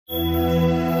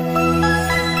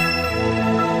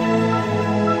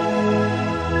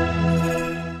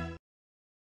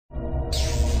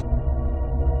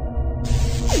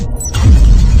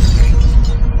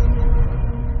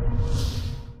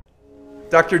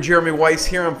Dr. Jeremy Weisz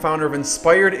here. I'm founder of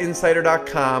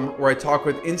InspiredInsider.com, where I talk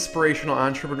with inspirational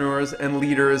entrepreneurs and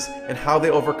leaders and how they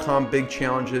overcome big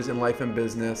challenges in life and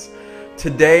business.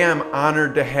 Today, I'm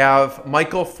honored to have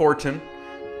MichelFortin.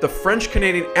 The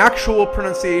French-Canadian actual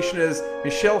pronunciation is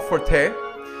MichelFortin.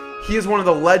 He is one of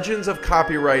the legends of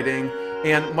copywriting,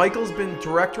 and Michael's been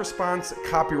direct response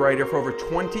copywriter for over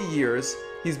 20 years.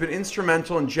 He's been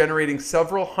instrumental in generating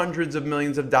several hundreds of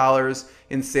millions of dollars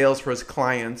in sales for his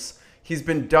clients. He's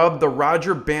been dubbed the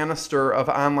Roger Bannister of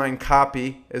online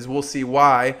copy, as we'll see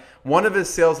why. One of his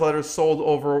sales letters sold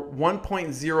over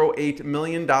 $1.08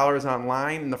 million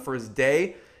online in the first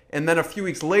day. And then a few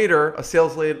weeks later, a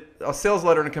sales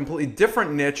letter in a completely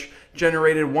different niche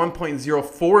generated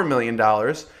 $1.04 million.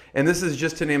 And this is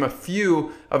just to name a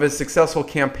few of his successful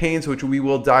campaigns, which we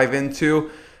will dive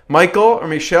into. Michael, or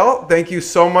Michel, thank you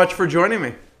so much for joining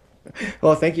me.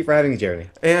 Well, thank you for having me, Jeremy.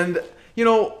 And, you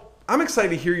know, I'm excited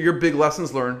to hear your big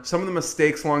lessons learned, some of the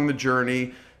mistakes along the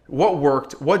journey, what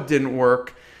worked, what didn't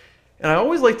work. And I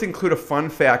always like to include a fun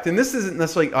fact. And this isn't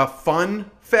necessarily a fun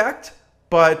fact,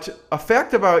 but a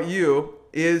fact about you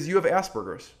is you have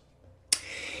Asperger's.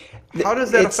 How does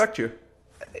that affect you?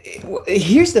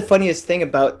 Here's the funniest thing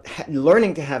about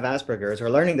learning to have Asperger's, or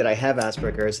learning that I have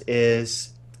Asperger's,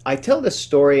 is I tell this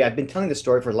story. I've been telling this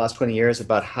story for the last 20 years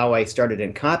about how I started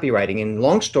in copywriting. And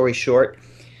long story short,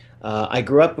 I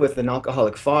grew up with an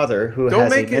alcoholic father who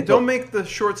Don't make the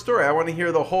short story. I want to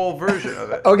hear the whole version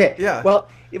of it. Okay. Yeah. Well,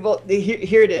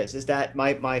 here it is that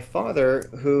my father,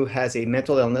 who has a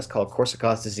mental illness called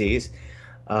Korsakoff's disease,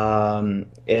 and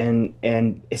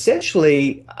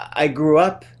essentially I grew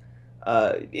up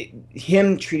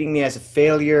him treating me as a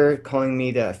failure, calling me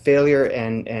the failure,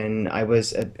 and I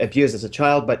was abused as a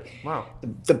child. But wow.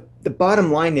 The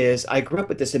bottom line is I grew up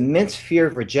with this immense fear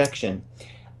of rejection,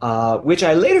 which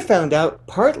I later found out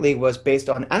partly was based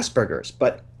on Asperger's,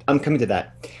 but I'm coming to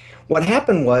that. What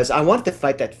happened was I wanted to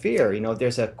fight that fear. You know,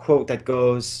 there's a quote that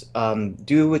goes,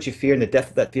 do what you fear and the death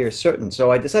of that fear is certain.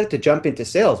 So I decided to jump into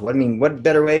sales. What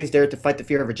better way is there to fight the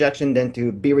fear of rejection than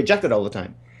to be rejected all the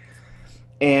time?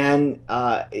 And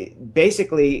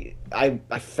basically, I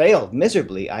failed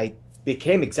miserably. I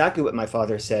became exactly what my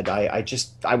father said. I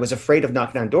was afraid of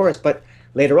knocking on doors, but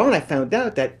later on I found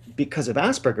out that because of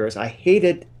Asperger's, I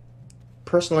hated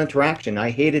personal interaction.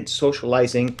 I hated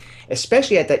socializing,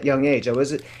 especially at that young age.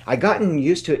 I gotten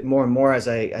used to it more and more as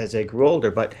I grew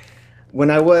older. But when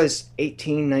I was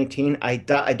 18, 19, I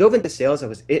dove into sales. I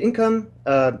was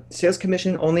sales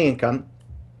commission only income,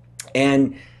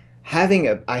 and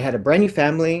I had a brand new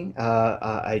family.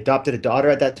 I adopted a daughter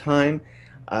at that time.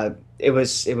 It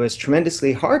was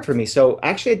tremendously hard for me. So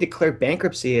actually, I declared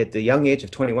bankruptcy at the young age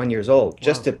of 21 years old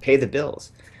just to pay the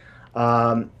bills.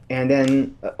 And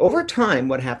then over time,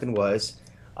 what happened was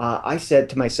I said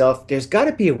to myself, there's got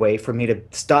to be a way for me to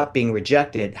stop being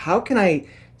rejected. How can I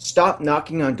stop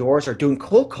knocking on doors or doing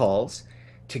cold calls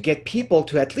to get people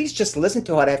to at least just listen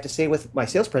to what I have to say with my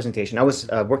sales presentation? I was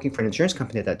working for an insurance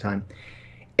company at that time.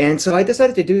 And so I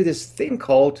decided to do this thing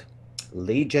called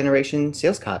lead generation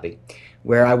sales copy,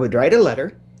 where I would write a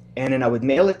letter and then I would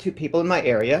mail it to people in my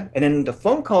area. And then the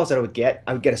phone calls that I would get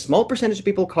a small percentage of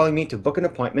people calling me to book an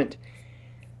appointment.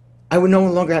 I would no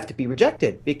longer have to be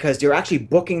rejected because they're actually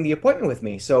booking the appointment with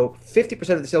me. So 50%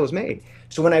 of the sale was made.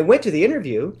 So when I went to the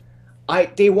interview,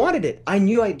 they wanted it. I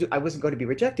knew I wasn't going to be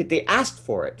rejected. They asked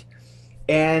for it.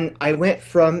 And I went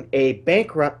from a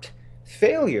bankrupt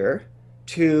failure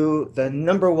to the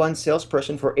 #1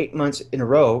 salesperson for 8 months in a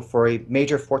row for a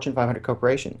major Fortune 500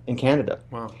 corporation in Canada.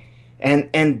 Wow.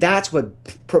 And that's what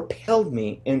propelled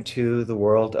me into the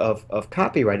world of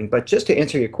copywriting. But just to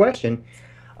answer your question,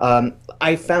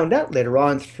 I found out later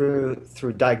on through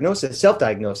diagnosis,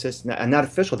 self-diagnosis, not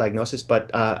official diagnosis, but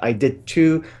I did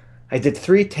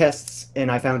 3 tests,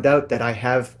 and I found out that I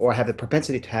have the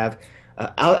propensity to have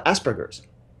Asperger's.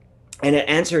 And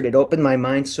it opened my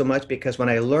mind so much, because when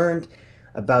I learned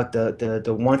about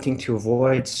the wanting to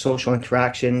avoid social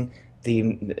interaction,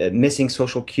 the missing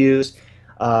social cues,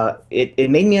 it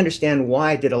made me understand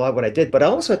why I did a lot of what I did, but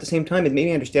also at the same time it made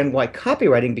me understand why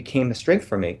copywriting became a strength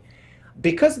for me.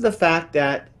 Because of the fact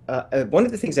that one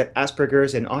of the things that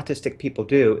Asperger's and autistic people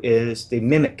do is they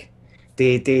mimic.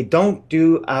 They don't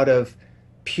do out of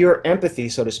pure empathy,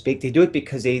 so to speak. They do it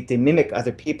because they mimic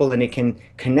other people and they can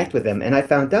connect with them. And I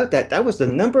found out that was the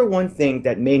 #1 thing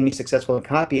that made me successful in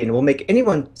copy, and will make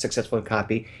anyone successful in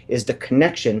copy, is the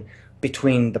connection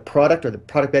between the product or the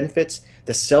product benefits,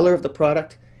 the seller of the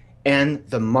product, and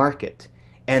the market.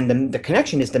 And the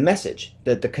connection is the message.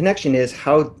 The connection is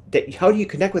how do you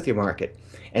connect with your market.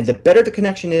 And the better the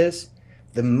connection is,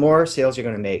 the more sales you're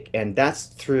going to make. And that's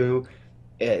through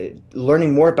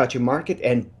learning more about your market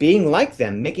and being like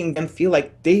them, making them feel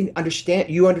like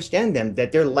you understand them,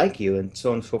 that they're like you, and so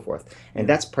on and so forth. And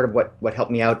that's part of what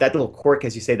helped me out. That little quirk,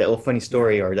 as you say, that little funny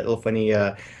story or that little funny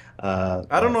I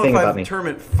don't know thing if about I'd me. term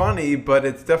it funny, but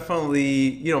it's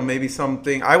definitely, maybe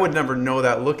something I would never know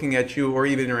that looking at you or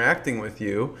even interacting with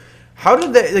you. How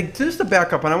did that, like, just to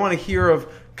back up, and I want to hear of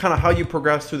kind of how you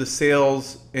progressed through the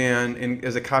sales and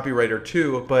as a copywriter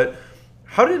too, but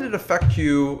how did it affect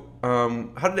you?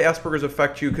 How did Asperger's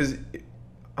affect you? Because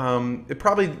it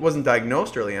probably wasn't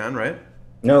diagnosed early on, right?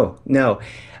 No, no.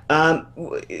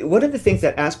 One of the things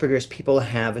that Asperger's people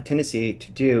have a tendency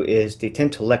to do is they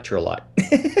tend to lecture a lot.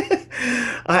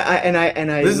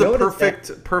 I This is a noticed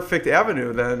that. perfect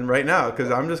avenue then right now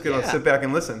because I'm just going to Yeah. sit back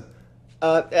and listen.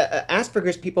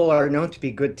 Asperger's people are known to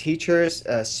be good teachers,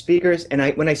 speakers, and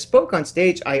when I spoke on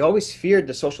stage, I always feared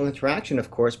the social interaction,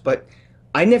 of course, but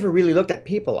I never really looked at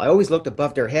people. I always looked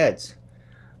above their heads.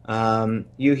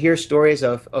 You hear stories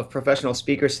of professional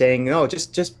speakers saying, "No,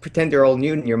 just pretend they're all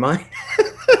new in your mind."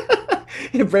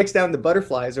 It breaks down the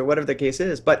butterflies or whatever the case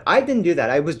is. But I didn't do that.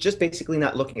 I was just basically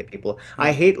not looking at people.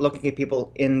 I hate looking at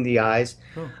people in the eyes,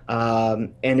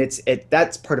 and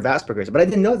that's part of Asperger's. But I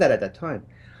didn't know that at that time.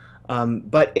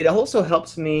 But it also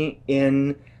helps me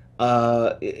in.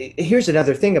 Here's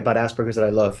another thing about Asperger's that I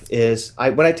love is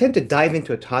when I tend to dive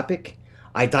into a topic,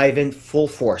 I dive in full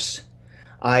force.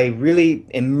 I really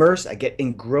immerse. I get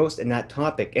engrossed in that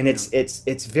topic, and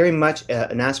it's very much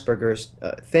an Asperger's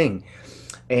thing,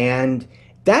 and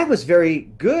that was very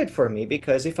good for me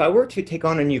because if I were to take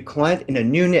on a new client in a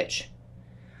new niche,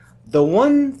 the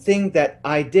one thing that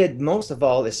I did most of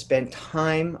all is spend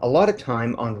a lot of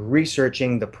time on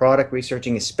researching the product,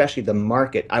 researching especially the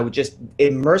market. I would just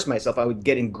immerse myself. I would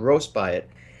get engrossed by it.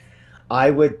 I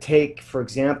would take, for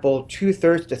example,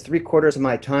 2/3 to 3/4 of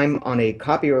my time on a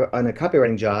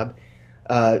copywriting job,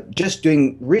 just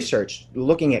doing research,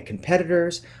 looking at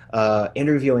competitors,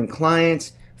 interviewing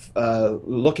clients,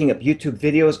 looking up YouTube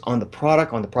videos on the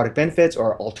product benefits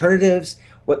or alternatives,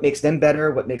 what makes them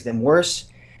better, what makes them worse.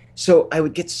 So I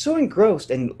would get so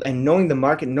engrossed and knowing the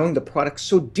market, knowing the product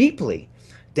so deeply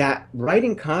that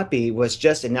writing copy was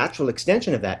just a natural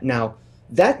extension of that. Now,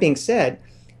 that being said,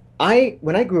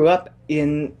 when I grew up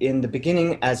in the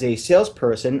beginning as a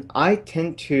salesperson, I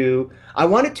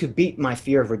wanted to beat my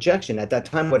fear of rejection at that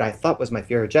time. What I thought was my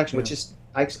fear of rejection, which is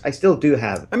I still do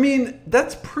have. I mean,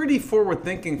 that's pretty forward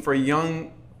thinking for a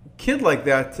young kid like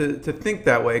that to think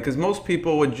that way because most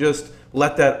people would just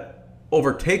let that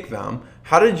overtake them.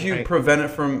 How did you Right. prevent it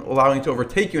from allowing it to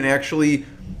overtake you and actually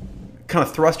kind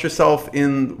of thrust yourself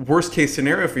in worst case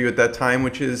scenario for you at that time,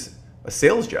 which is a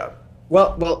sales job?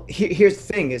 Well, here's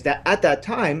the thing: is that at that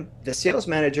time, the sales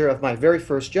manager of my very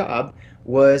first job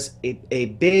was a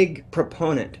big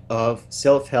proponent of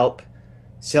self-help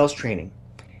sales training.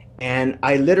 And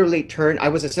I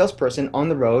was a salesperson on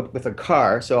the road with a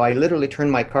car, so I literally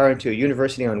turned my car into a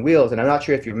university on wheels. And I'm not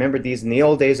sure if you remember these in the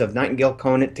old days of Nightingale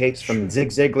Conant tapes from Zig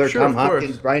Ziglar, Sure, Tom of course.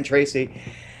 Hopkins, Brian Tracy.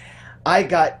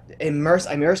 I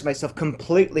immersed myself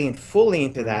completely and fully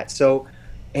into that. So,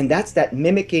 and that's that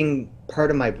mimicking part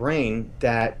of my brain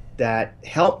that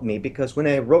helped me because when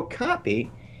I wrote copy,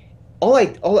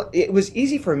 it was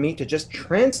easy for me to just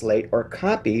translate or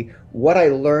copy what I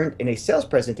learned in a sales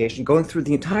presentation, going through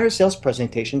the entire sales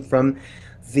presentation from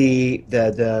the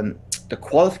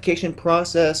qualification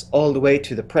process all the way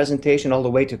to the presentation, all the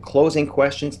way to closing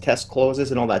questions, test closes,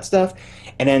 and all that stuff,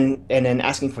 and then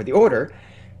asking for the order,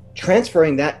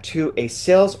 transferring that to a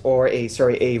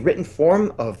written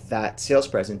form of that sales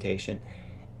presentation.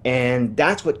 And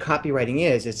that's what copywriting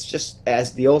is. It's just,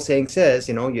 as the old saying says,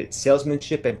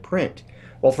 salesmanship and print.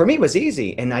 Well, for me, it was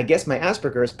easy. And I guess my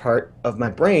Asperger's part of my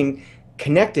brain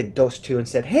connected those two and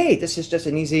said, hey, this is just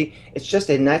it's just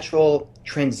a natural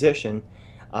transition.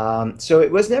 So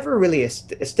it was never really a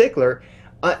stickler.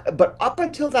 But up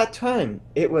until that time,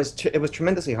 it was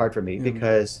tremendously hard for me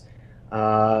because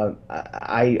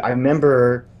I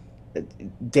remember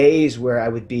days where I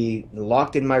would be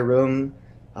locked in my room,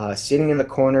 sitting in the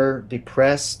corner,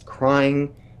 depressed,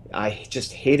 crying. I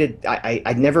just hated,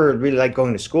 I never really liked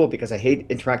going to school because I hate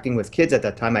interacting with kids at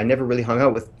that time. I never really hung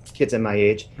out with kids at my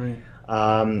age. Right.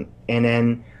 And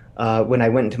then when I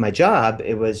went into my job,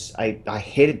 I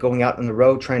hated going out on the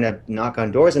road trying to knock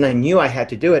on doors, and I knew I had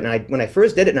to do it. And when I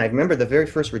first did it, and I remember the very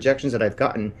first rejections that I've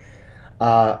gotten,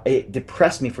 it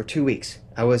depressed me for 2 weeks.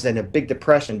 I was in a big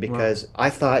depression because I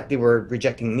thought they were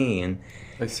rejecting me, and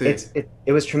I see.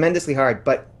 it was tremendously hard.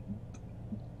 But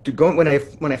when I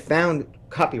found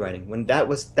copywriting, when that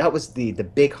was the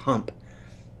big hump,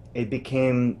 it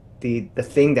became the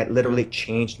thing that literally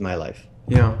changed my life.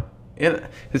 Yeah. And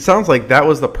it sounds like that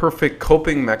was the perfect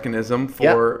coping mechanism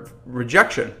for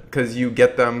rejection because you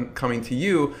get them coming to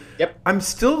you. Yep. I'm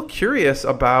still curious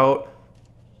about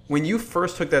when you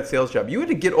first took that sales job. You had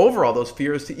to get over all those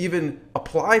fears to even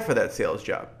apply for that sales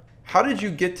job. How did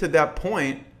you get to that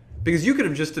point? Because you could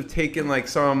have just have taken like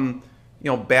some,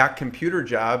 back computer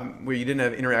job where you didn't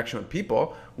have interaction with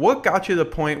people. What got you to the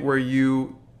point where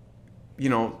you,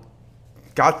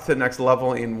 got to the next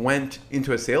level and went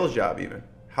into a sales job even?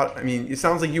 It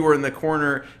sounds like you were in the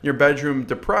corner in your bedroom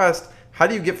depressed. How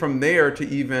do you get from there to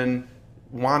even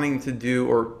wanting to do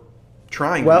or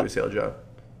trying to do a sales job?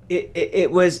 It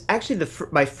was actually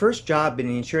my first job in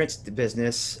the insurance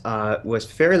business was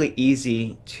fairly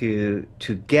easy to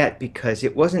get because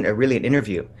it wasn't really an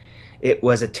interview. It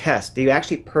was a test. They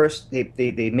actually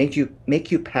they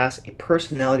make you pass a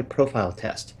personality profile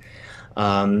test.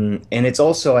 And it's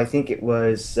also, I think it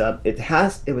was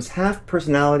half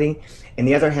personality and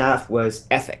the other half was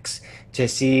ethics to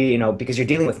see, because you're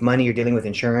dealing with money, you're dealing with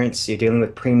insurance, you're dealing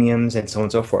with premiums and so on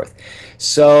and so forth.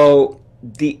 So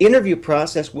the interview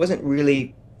process wasn't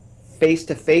really face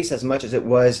to face as much as it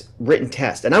was written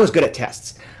test. And I was good at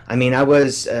tests. I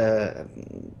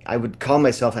would call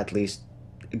myself at least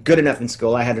good enough in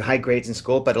school. I had high grades in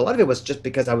school, but a lot of it was just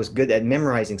because I was good at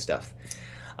memorizing stuff.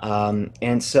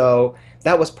 And so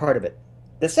that was part of it.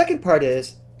 The second part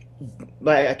is,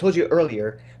 I told you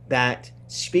earlier that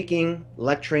speaking,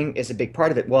 lecturing is a big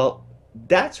part of it. Well,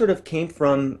 that sort of came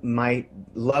from my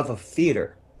love of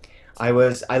theater. I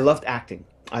loved acting.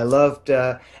 I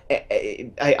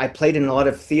played in a lot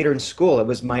of theater in school. It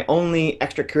was my only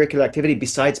extracurricular activity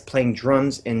besides playing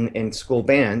drums in school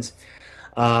bands.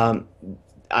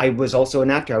 I was also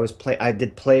an actor. I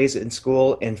did plays in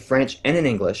school in French and in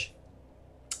English.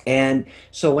 And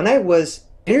so when I was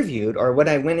interviewed or when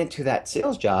I went into that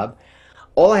sales job,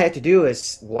 all I had to do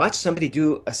is watch somebody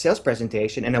do a sales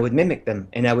presentation and I would mimic them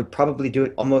and I would probably do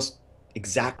it almost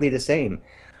exactly the same.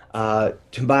 To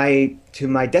my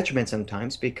detriment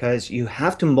sometimes, because you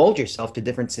have to mold yourself to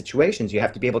different situations. You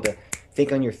have to be able to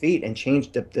think on your feet and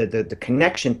change the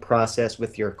connection process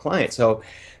with your client. So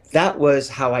that was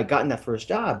how I got in that first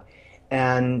job.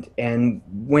 And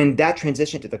when that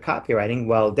transitioned to the copywriting,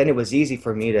 well, then it was easy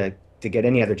for me to get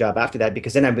any other job after that,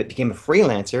 because then I became a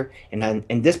freelancer, and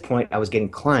at this point I was getting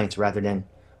clients rather than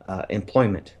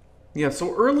employment. Yeah,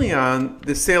 so early on,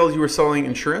 the sales, you were selling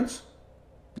insurance?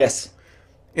 Yes.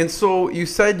 And so you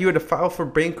said you had to file for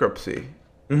bankruptcy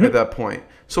at that point.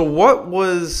 So what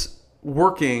was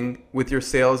working with your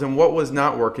sales and what was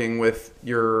not working with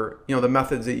your, the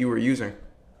methods that you were using?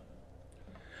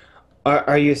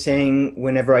 Are you saying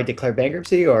whenever I declare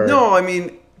bankruptcy, or? No, I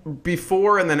mean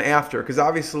before and then after, because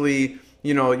obviously,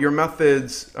 your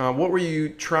methods, what were you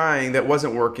trying that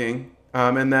wasn't working?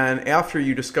 And then after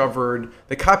you discovered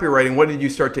the copywriting, what did you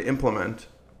start to implement?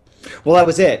 Well, that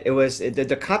was it. It was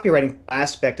the copywriting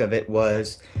aspect of it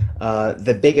was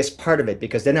the biggest part of it,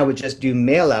 because then I would just do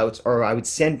mail outs, or I would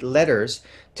send letters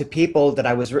to people that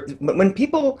when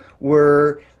people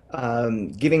were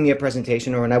giving me a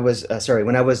presentation, or when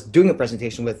I was doing a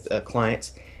presentation with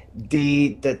clients,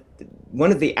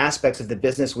 one of the aspects of the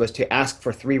business was to ask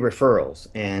for 3 referrals,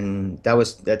 and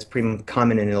that's pretty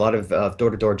common in a lot of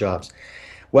door-to-door jobs.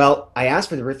 Well, I asked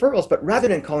for the referrals, but rather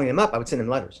than calling them up, I would send them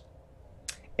letters.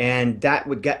 And that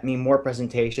would get me more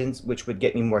presentations, which would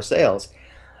get me more sales.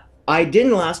 I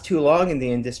didn't last too long in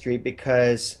the industry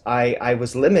because I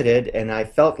was limited, and I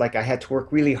felt like I had to work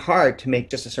really hard to make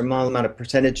just a small amount of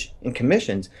percentage in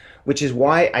commissions, which is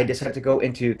why I decided to go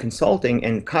into consulting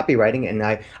and copywriting. And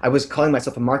I was calling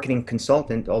myself a marketing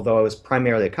consultant, although I was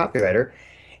primarily a copywriter.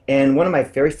 And one of my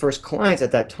very first clients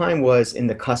at that time was in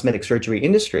the cosmetic surgery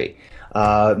industry,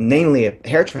 namely a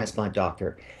hair transplant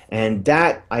doctor. And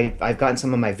that I've gotten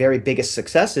some of my very biggest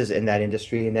successes in that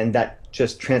industry, and then that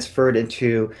just transferred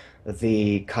into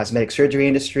the cosmetic surgery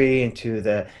industry, into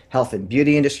the health and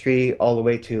beauty industry, all the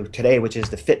way to today, which is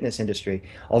the fitness industry.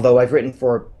 Although I've written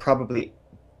for probably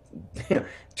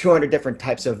 200 different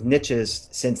types of niches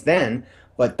since then,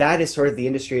 but that is sort of the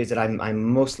industries that I'm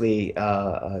mostly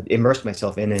immersed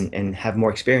myself in and have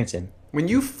more experience in. When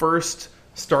you first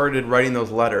started writing those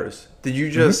letters, did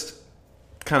you just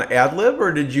kind of ad lib,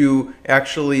 or did you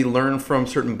actually learn from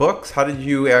certain books? How did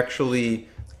you actually?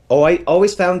 Oh, I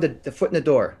always found the foot in the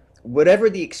door. Whatever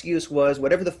the excuse was,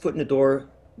 whatever the foot in the door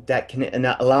that can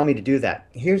allow me to do that.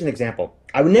 Here's an example.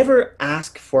 I would never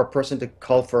ask for a person to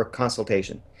call for a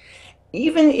consultation,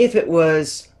 even if it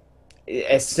was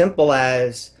as simple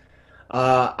as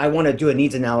I want to do a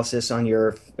needs analysis on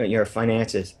your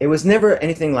finances. It was never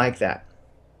anything like that.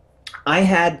 I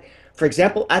had, for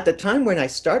example, at the time when I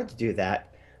started to do that,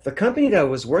 the company that I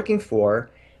was working for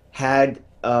had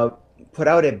put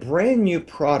out a brand new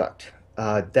product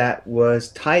that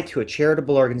was tied to a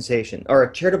charitable organization or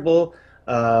a charitable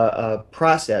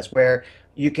process where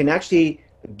you can actually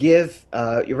give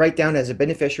you write down as a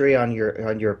beneficiary on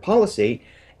your policy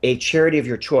a charity of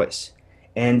your choice,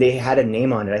 and they had a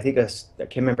name on it. I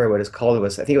can't remember what it's called. I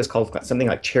think it was called something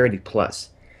like Charity Plus.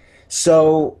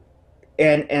 So,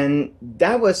 and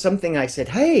that was something I said,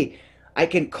 hey, I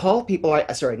can call people.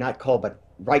 Sorry, not call, but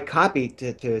write copy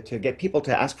to get people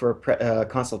to ask for a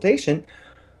consultation,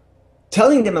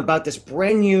 telling them about this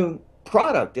brand new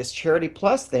product, this Charity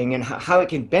Plus thing, and how it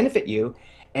can benefit you.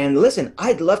 And listen,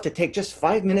 I'd love to take just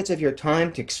 5 minutes of your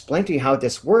time to explain to you how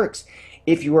this works.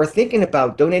 If you are thinking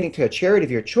about donating to a charity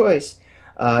of your choice,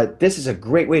 this is a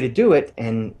great way to do it,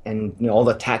 and all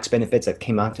the tax benefits that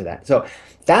came out to that. So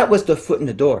that was the foot in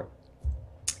the door.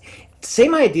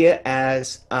 Same idea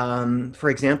as, for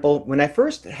example, when I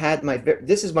first had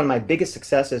this is one of my biggest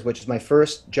successes, which is my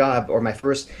first job or my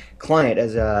first client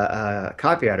as a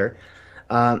copywriter.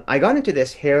 I got into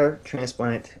this hair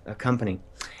transplant company.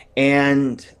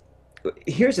 And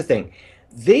here's the thing.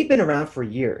 They've been around for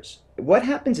years. What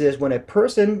happens is when a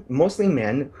person, mostly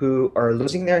men, who are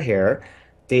losing their hair,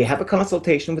 they have a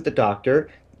consultation with the doctor.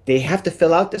 They have to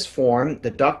fill out this form.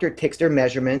 The doctor takes their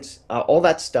measurements, all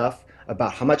that stuff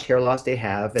about how much hair loss they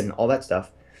have and all that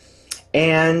stuff.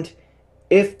 And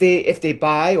if they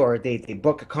buy or they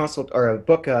book a consult or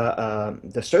book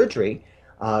the surgery,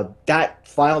 that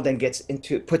file then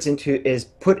is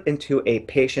put into a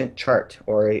patient chart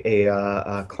or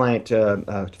a client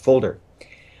folder.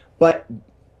 But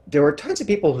there were tons of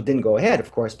people who didn't go ahead,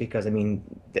 of course, because I mean,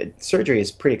 the surgery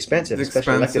is pretty expensive,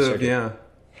 especially elective surgery. Yeah.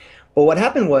 But what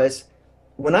happened was,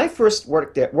 when I first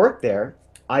worked there,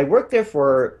 I worked there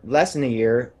for less than a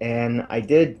year, and I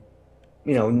did,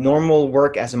 normal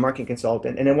work as a marketing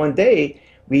consultant. And then one day,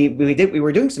 we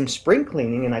were doing some spring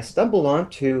cleaning, and I stumbled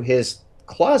onto his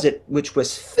closet, which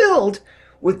was filled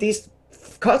with these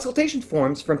consultation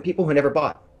forms from people who never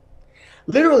bought.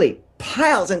 Literally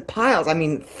piles and piles, I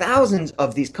mean thousands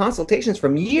of these consultations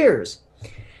from years.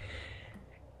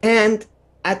 And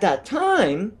at that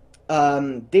time,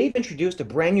 they've introduced a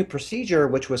brand new procedure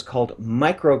which was called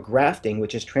micrografting,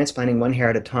 which is transplanting one hair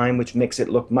at a time, which makes it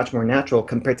look much more natural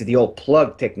compared to the old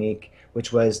plug technique,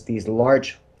 which was these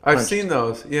large I've seen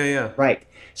those. Yeah. Right.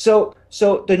 So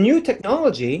the new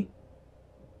technology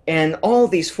and all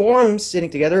these forms sitting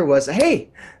together was, hey,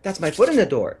 that's my foot in the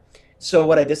door. So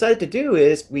what I decided to do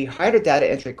is we hired a data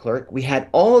entry clerk. We had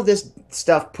all of this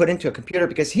stuff put into a computer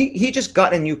because he just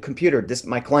got a new computer,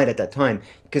 my client at that time,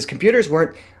 because computers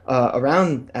weren't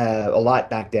around a lot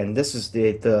back then. This is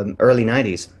the early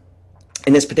 90s.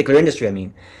 In this particular industry, I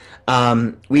mean.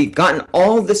 We've gotten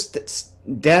all this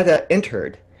data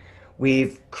entered.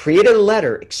 We've created a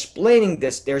letter explaining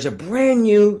this. There's a brand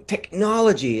new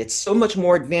technology. It's so much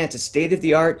more advanced. It's state of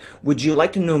the art. Would you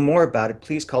like to know more about it?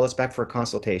 Please call us back for a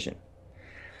consultation.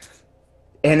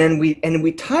 And then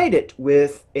we tied it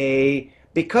with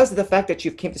because of the fact that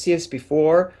you came to see us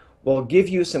before, we'll give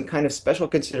you some kind of special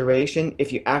consideration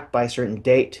if you act by a certain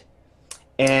date.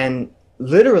 And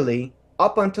literally,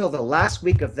 up until the last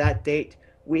week of that date,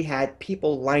 we had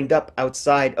people lined up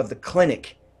outside of the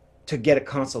clinic to get a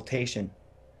consultation.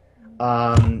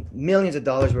 Millions of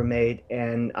dollars were made,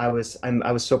 and I was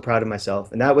so proud of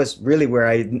myself. And that was really where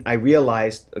I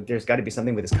realized there's got to be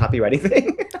something with this copywriting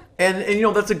thing.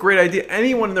 And that's a great idea.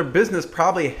 Anyone in their business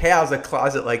probably has a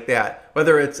closet like that,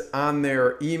 whether it's on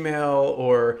their email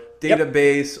or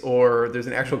database, or there's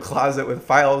an actual closet with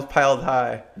files piled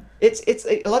high. It's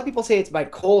a lot of people say it's my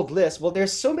cold list. Well,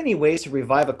 there's so many ways to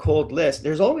revive a cold list.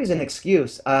 There's always an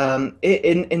excuse. In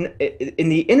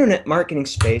the internet marketing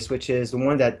space, which is the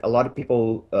one that a lot of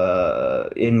people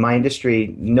in my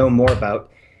industry know more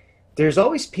about, there's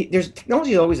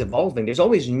technology is always evolving. There's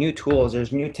always new tools.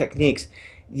 There's new techniques.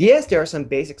 Yes, there are some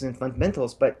basics and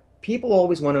fundamentals, but people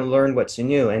always want to learn what's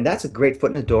new, and that's a great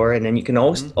foot in the door. And then you can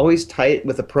always tie it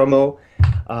with a promo,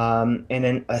 and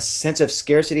then a sense of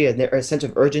scarcity, a sense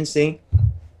of urgency,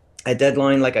 a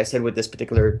deadline, like I said with this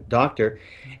particular doctor,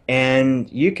 and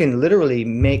you can literally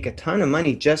make a ton of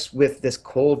money just with this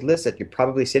cold list that you're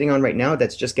probably sitting on right now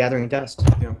that's just gathering dust.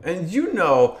 Yeah. And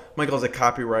Michael, as a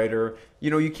copywriter,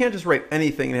 you can't just write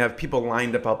anything and have people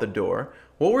lined up out the door.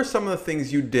 What were some of the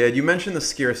things you did? You mentioned the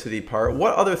scarcity part.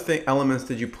 What other elements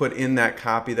did you put in that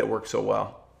copy that worked so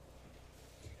well?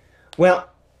 Well,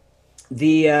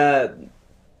 the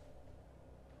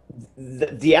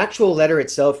The actual letter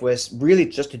itself was really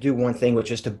just to do one thing,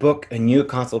 which is to book a new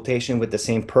consultation with the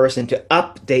same person to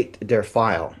update their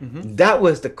file. Hmm. That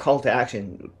was the call to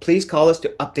action. Please call us to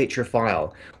update your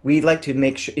file. We'd like to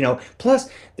make sure, plus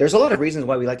there's a lot of reasons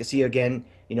why we like to see you again.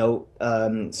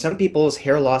 Some people's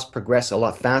hair loss progress a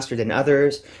lot faster than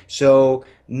others. So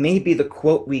maybe the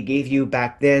quote we gave you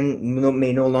back then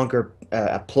may no longer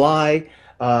apply.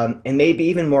 And maybe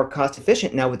even more cost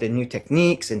efficient now with the new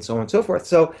techniques and so on and so forth.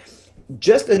 So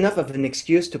just enough of an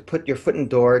excuse to put your foot in the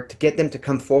door to get them to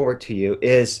come forward to you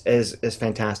is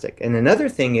fantastic. And another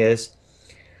thing is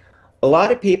a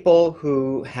lot of people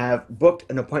who have booked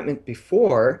an appointment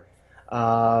before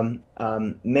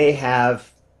may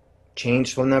have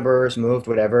changed phone numbers, moved,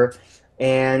 whatever,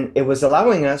 and it was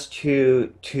allowing us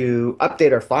to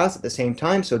update our files at the same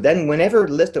time. So then, whenever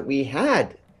list that we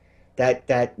had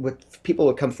that with people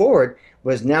would come forward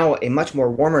was now a much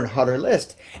more warmer and hotter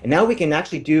list, and now we can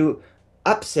actually do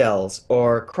upsells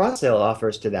or cross-sell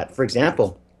offers to that. For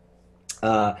example,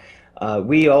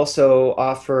 we also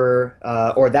offer,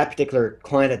 or that particular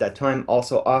client at that time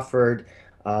also offered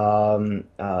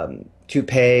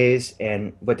toupees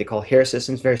and what they call hair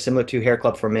systems, very similar to Hair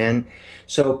Club for Men.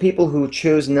 So people who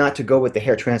choose not to go with the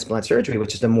hair transplant surgery,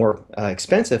 which is the more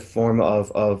expensive form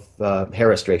of hair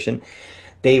restoration,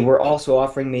 they were also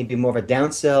offering maybe more of a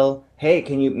downsell. Hey,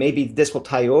 can you, maybe this will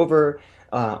tie you over.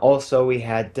 Also, we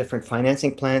had different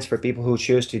financing plans for people who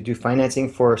choose to do financing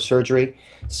for surgery.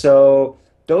 So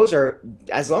those are,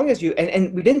 as long as you,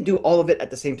 and we didn't do all of it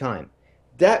at the same time.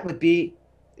 That would be,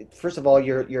 first of all,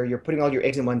 you're putting all your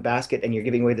eggs in one basket and you're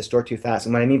giving away the store too fast.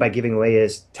 And what I mean by giving away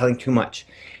is telling too much.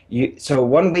 So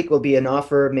one week will be an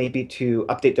offer maybe to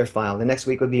update their file. The next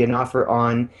week would be an offer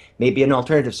on maybe an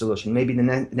alternative solution. Maybe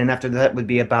then after that would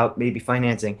be about maybe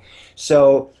financing.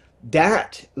 So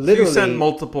that literally. So you sent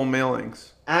multiple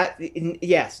mailings.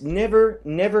 Yes,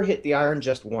 never hit the iron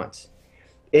just once.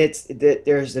 It's that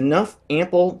there's enough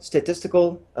ample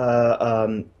statistical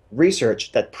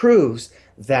research that proves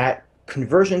that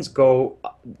conversions go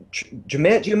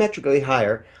geometrically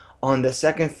higher on the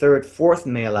second, third, fourth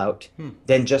mail out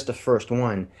than just the first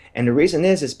one. And the reason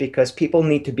is because people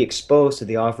need to be exposed to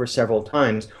the offer several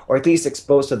times, or at least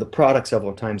exposed to the product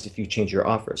several times if you change your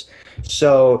offers.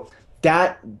 So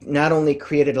that not only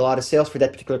created a lot of sales for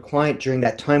that particular client during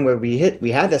that time where we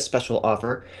had that special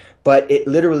offer, but it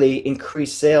literally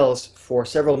increased sales for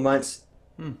several months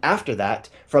after that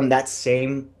from that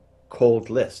same cold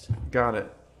list. Got it.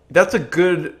 That's a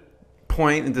good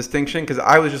point and distinction, because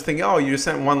I was just thinking, oh, you just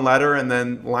sent one letter and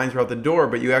then lines were out the door,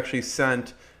 but you actually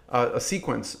sent a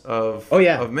sequence of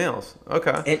mails.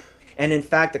 Okay. And in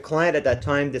fact, the client at that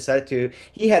time decided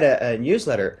he had a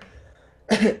newsletter,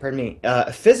 pardon me,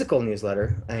 a physical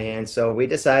newsletter, and so we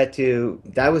decided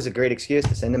that was a great excuse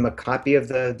to send him a copy of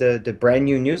the brand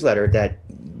new newsletter that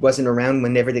wasn't around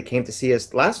whenever they came to see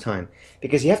us last time.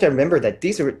 Because you have to remember that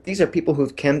these are people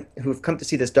who've come to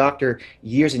see this doctor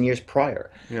years and years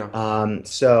prior. Yeah.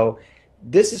 So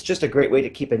this is just a great way to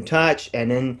keep in touch.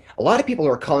 And then a lot of people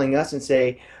are calling us and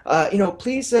say,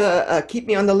 please keep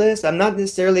me on the list. I'm not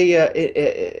necessarily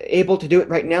able to do it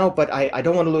right now, but I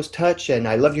don't want to lose touch, and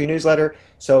I love your newsletter.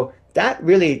 So that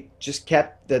really just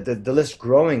kept the list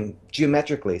growing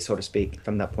geometrically, so to speak,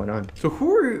 from that point on. So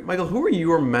Michael, who were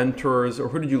your mentors, or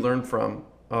who did you learn from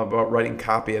about writing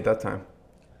copy at that time?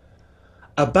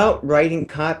 About writing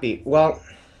copy, well,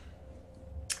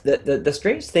 the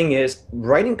strange thing is,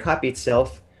 writing copy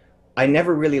itself, I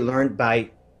never really learned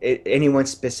by anyone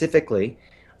specifically.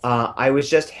 I was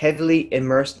just heavily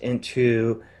immersed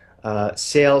into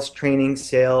sales training,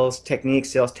 sales techniques,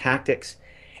 sales tactics,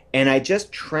 and I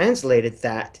just translated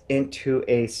that into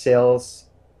a sales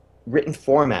written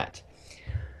format.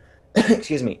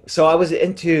 Excuse me. So I was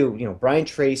into, Brian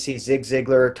Tracy, Zig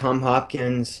Ziglar, Tom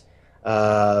Hopkins,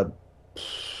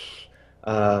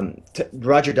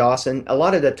 Roger Dawson, a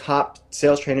lot of the top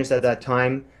sales trainers at that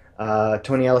time,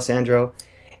 Tony Alessandro.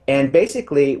 And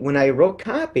basically, when I wrote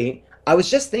copy, I was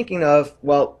just thinking of,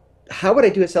 well, how would I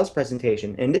do a sales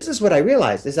presentation? And this is what I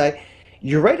realized,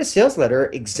 you write a sales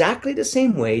letter exactly the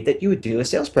same way that you would do a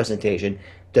sales presentation.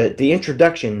 The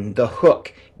introduction, the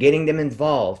hook, getting them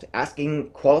involved, asking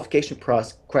qualification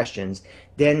questions,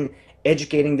 then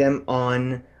educating them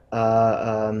on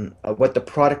what the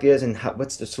product is and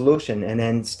what's the solution, and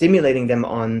then stimulating them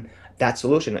on that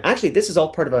solution. Actually, this is all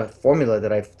part of a formula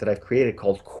that I've created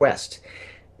called Quest.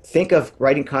 Think of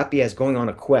writing copy as going on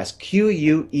a quest.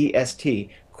 Quest.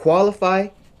 Qualify,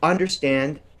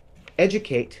 understand,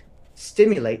 educate,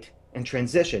 stimulate, and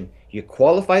transition. You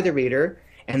qualify the reader,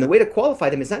 and the way to qualify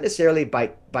them is not necessarily by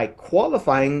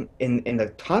qualifying in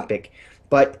the topic,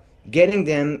 but getting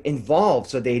them involved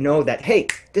so they know that, hey,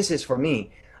 this is for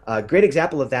me. A great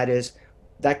example of that is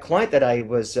that client that I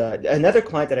was, another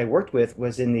client that I worked with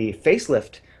was in the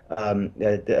facelift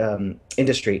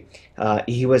industry.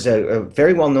 He was a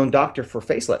very well-known doctor for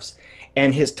facelifts.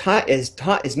 And his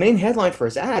main headline for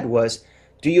his ad was,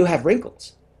 "Do you have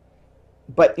wrinkles?"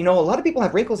 But a lot of people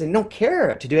have wrinkles and don't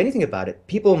care to do anything about it.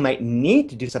 People might need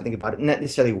to do something about it, not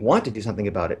necessarily want to do something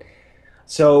about it.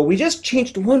 So we just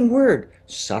changed one word,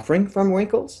 suffering from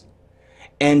wrinkles,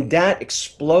 and that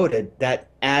exploded that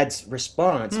ad's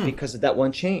response because of that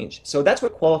one change. So that's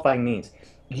what qualifying means.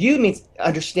 You means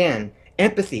understand,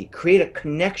 empathy, create a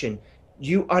connection.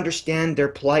 You understand their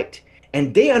plight,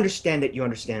 and they understand that you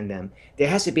understand them. There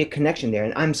has to be a connection there,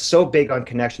 and I'm so big on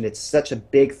connection. It's such a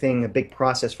big thing, a big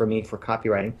process for me for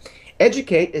copywriting.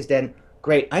 Educate is then,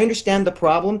 great, I understand the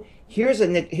problem. Here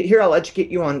I'll educate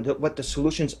you on what the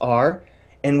solutions are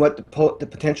and what the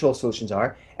potential solutions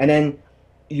are, and then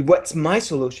what's my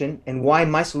solution and why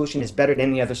my solution is better than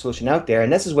any other solution out there.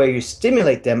 And this is where you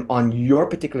stimulate them on your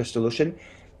particular solution,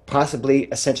 possibly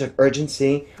a sense of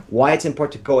urgency, why it's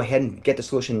important to go ahead and get the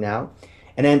solution now.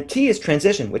 And then T is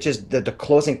transition, which is the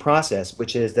closing process,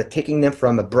 which is the taking them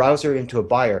from a browser into a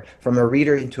buyer, from a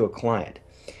reader into a client.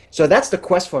 So that's the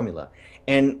quest formula.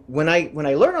 And when I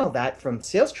learned all that from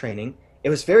sales training, it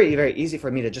was very, very easy for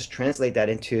me to just translate that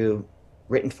into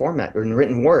written format or in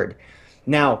written word.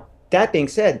 Now, that being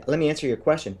said, let me answer your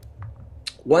question.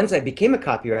 Once I became a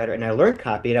copywriter and I learned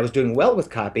copy and I was doing well with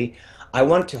copy, I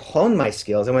wanted to hone my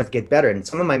skills. I wanted to get better. And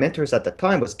some of my mentors at the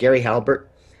time was Gary Halbert,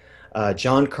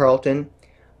 John Carlton,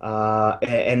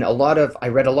 and I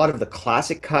read a lot of the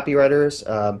classic copywriters,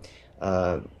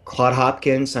 Claude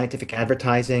Hopkins, Scientific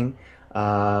Advertising,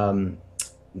 Robert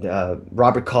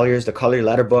Collier's The Collier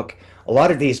Letter Book, a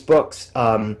lot of these books,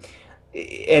 and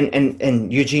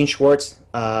Eugene Schwartz,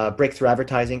 Breakthrough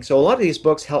Advertising. So a lot of these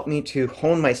books helped me to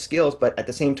hone my skills, but at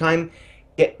the same time,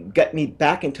 get me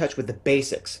back in touch with the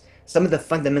basics, some of the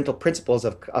fundamental principles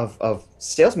of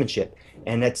salesmanship.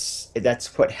 And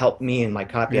that's what helped me in my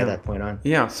copy at that point on.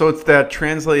 Yeah, so it's that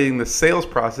translating the sales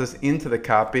process into the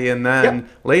copy, and then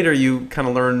later you kind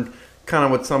of learned kind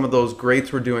of what some of those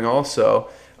greats were doing also.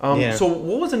 So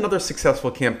what was another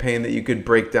successful campaign that you could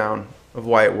break down of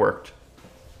why it worked?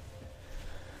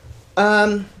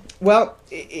 Well,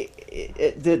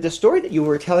 the story that you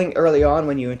were telling early on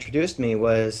when you introduced me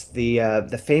was the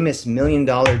famous $1 Million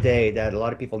Day that a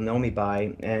lot of people know me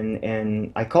by,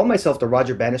 and I call myself the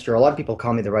Roger Bannister. A lot of people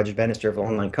call me the Roger Bannister of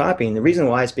online copy, and the reason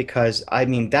why is because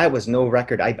that was no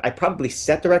record. I probably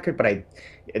set the record, but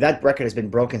that record has been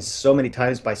broken so many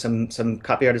times by some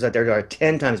copywriters out there that are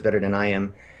 10 times better than I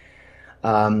am.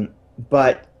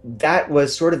 But that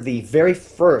was sort of the very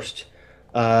first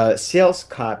sales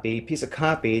piece of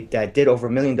copy that did over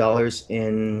 $1 million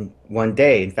in one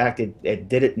day. In fact, it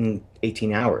did it in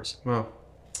 18 hours. Wow.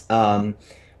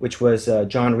 Which was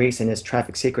John Weisz and his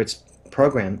Traffic Secrets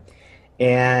program.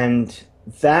 And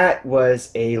that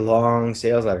was a long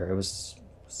sales letter. It was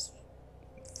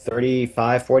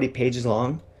 35, 40 pages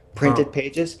long, printed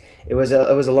pages. It was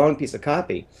a long piece of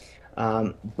copy.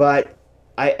 But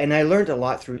I learned a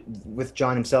lot with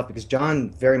John himself, because John,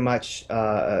 very much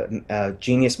a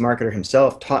genius marketer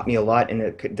himself, taught me a lot, and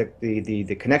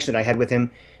the connection that I had with him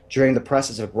during the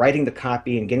process of writing the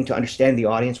copy and getting to understand the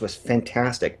audience was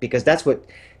fantastic, because that's what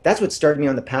started me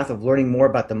on the path of learning more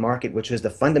about the market, which was the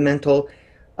fundamental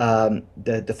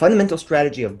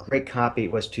strategy of great copy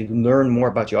was to learn more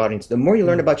about your audience. The more you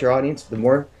learn about your audience, the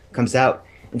more comes out.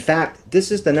 In fact,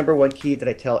 this is the number one key that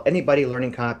I tell anybody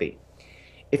learning copy.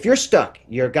 If you're stuck,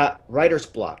 you've got writer's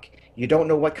block, you don't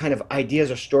know what kind of ideas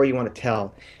or story you want to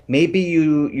tell, maybe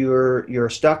you're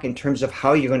stuck in terms of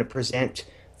how you're going to present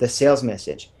the sales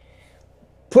message,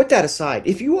 put that aside.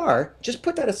 If you are, just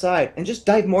put that aside and just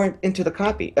dive more into the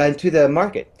copy, into the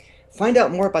market. Find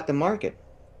out more about the market.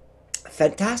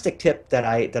 Fantastic tip that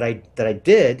I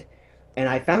did, and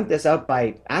I found this out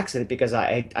by accident because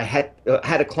I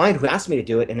had a client who asked me to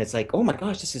do it, and it's like, oh my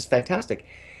gosh, this is fantastic.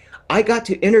 I got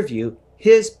to interview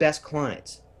his best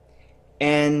clients,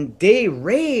 and they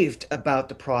raved about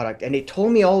the product, and they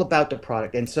told me all about the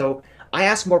product. And so I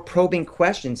asked more probing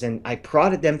questions, and I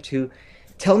prodded them to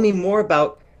tell me more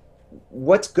about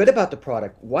what's good about the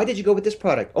product. Why did you go with this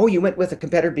product? Oh, you went with a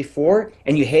competitor before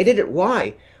and you hated it.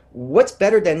 Why? What's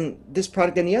better than this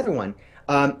product than the other one?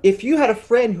 If you had a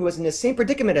friend who was in the same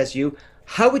predicament as you,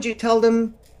 how would you tell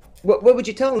them? What would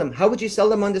you tell them? How would you sell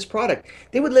them on this product?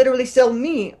 They would literally sell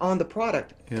me on the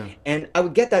product. Yeah. And I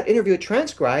would get that interview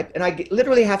transcribed, and I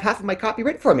literally have half of my copy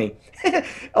written for me.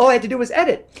 All I had to do was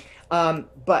edit.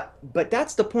 But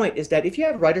that's the point, is that if you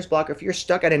have writer's block, or if you're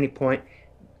stuck at any point,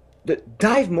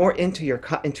 dive more into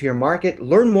your market,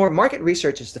 learn more. Market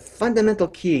research is the fundamental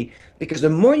key because the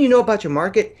more you know about your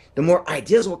market, the more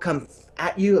ideas will come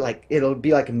at you. Like it'll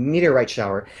be like a meteorite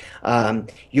shower.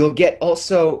 You'll get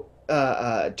also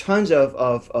tons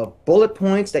of bullet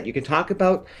points that you can talk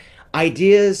about,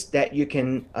 ideas that you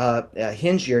can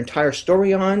hinge your entire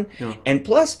story on, Yeah. and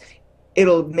plus,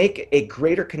 it'll make a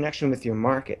greater connection with your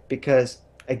market because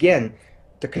again,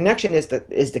 the connection is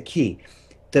the key.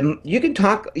 You can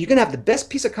have the best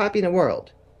piece of copy in the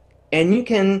world, and you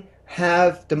can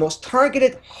have the most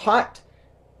targeted, hot,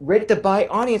 ready to buy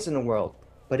audience in the world.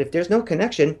 But if there's no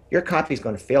connection, your copy is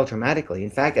going to fail dramatically. In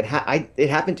fact, it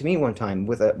happened to me one time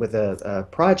with a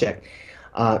project.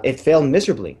 It failed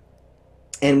miserably,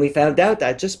 and we found out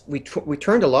that we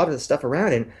turned a lot of the stuff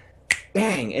around, and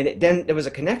bang, and then there was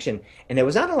a connection, and there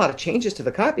was not a lot of changes to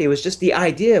the copy. It was just the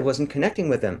idea wasn't connecting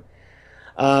with them.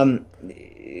 Um,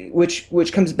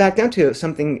 which comes back down to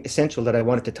something essential that I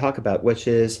wanted to talk about, which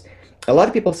is a lot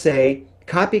of people say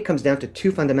copy comes down to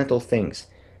two fundamental things: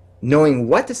 knowing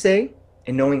what to say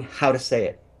and knowing how to say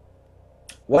it.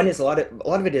 One is a lot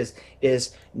of it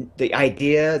is the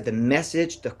idea, the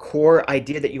message, the core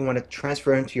idea that you want to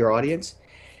transfer into your audience,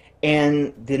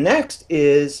 and the next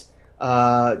is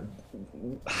how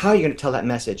you're going to tell that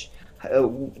message.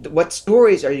 What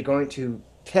stories are you going to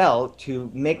tell to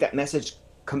make that message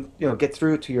get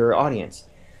through to your audience?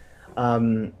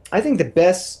 I think the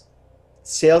best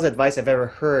sales advice I've ever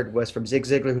heard was from Zig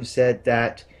Ziglar, who said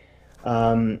that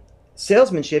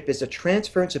salesmanship is a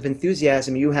transference of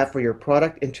enthusiasm you have for your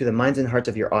product into the minds and hearts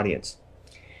of your audience.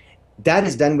 That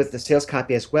is done with the sales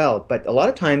copy as well, but a lot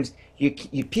of times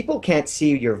people can't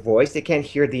see your voice, they can't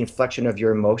hear the inflection of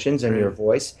your emotions and your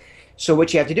voice. So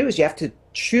what you have to do is you have to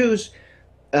choose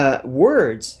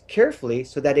words carefully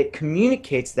so that it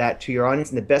communicates that to your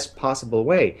audience in the best possible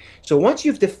way. So once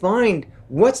you've defined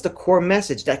what's the core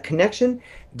message, that connection,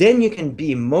 then you can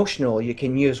be emotional. You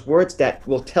can use words that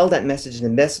will tell that message in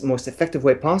the best, most effective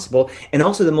way possible, and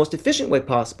also the most efficient way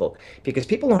possible, because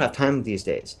people don't have time these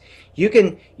days. You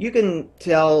can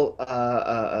tell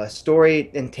a story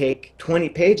and take 20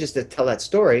 pages to tell that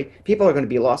story. People are going to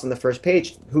be lost on the first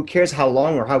page. Who cares how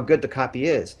long or how good the copy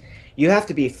is? You have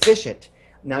to be efficient.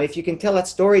 Now, if you can tell that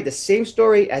story, the same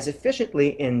story, as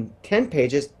efficiently in 10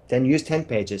 pages, then use 10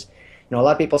 pages. You know, a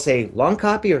lot of people say long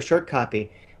copy or short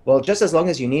copy. Well, just as long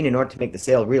as you need in order to make the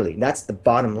sale, really. That's the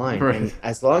bottom line. Right. And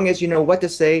as long as you know what to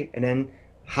say and then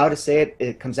how to say it,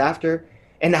 it comes after.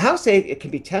 And the how to say it, it can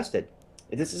be tested.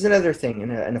 This is another thing,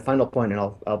 and a final point,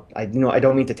 and I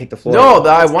don't mean to take the floor. No,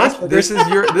 this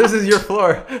is your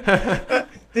floor.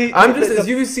 As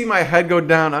you see my head go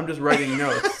down, I'm just writing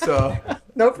notes. So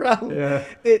no problem. Yeah.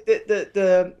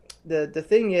 The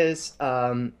thing is,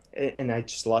 and I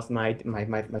just lost my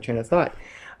train of thought.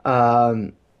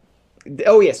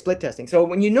 Oh yeah, split testing. So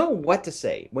when you know what to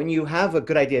say, when you have a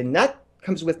good idea, and that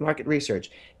comes with market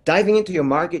research, diving into your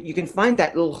market, you can find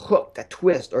that little hook, that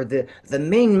twist, or the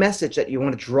main message that you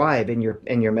want to drive in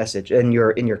your message, in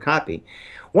your copy.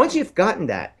 Once you've gotten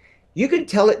that, you can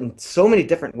tell it in so many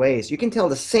different ways. You can tell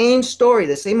the same story,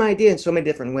 the same idea in so many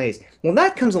different ways. Well,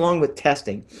 that comes along with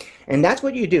testing. And that's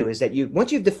what you do, is that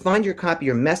once you've defined your copy,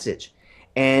 your message,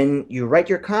 and you write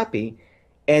your copy,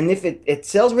 and if it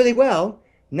sells really well,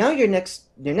 now your next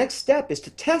step is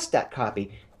to test that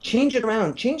copy. Change it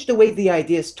around. Change the way the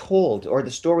idea is told or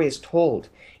the story is told.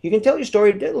 You can tell your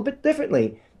story a little bit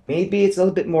differently. Maybe it's a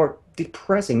little bit more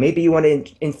depressing. Maybe you want to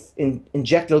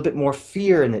inject a little bit more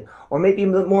fear in it, or maybe a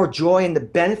little more joy in the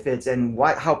benefits and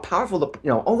how powerful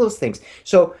all those things.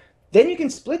 So then you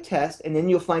can split test, and then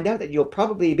you'll find out that you'll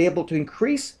probably be able to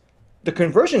increase the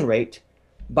conversion rate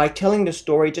by telling the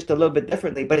story just a little bit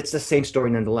differently, but it's the same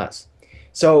story nonetheless.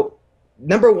 So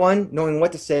number one, knowing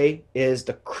what to say is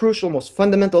the crucial, most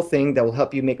fundamental thing that will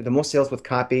help you make the most sales with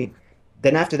copy.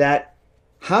 Then after that,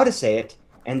 how to say it,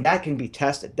 and that can be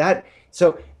tested.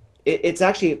 It's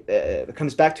actually it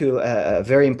comes back to a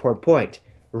very important point.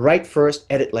 Write first,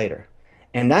 edit later.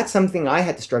 And that's something I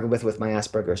had to struggle with my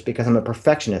Asperger's, because I'm a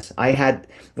perfectionist.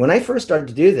 When I first started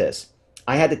to do this,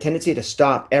 I had the tendency to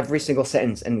stop every single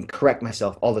sentence and correct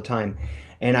myself all the time.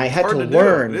 And I had to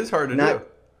learn. It is hard to do.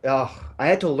 I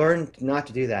had to learn not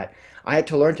to do that. I had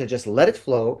to learn to just let it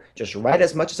flow, just write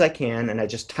as much as I can, and I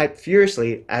just type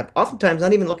furiously, oftentimes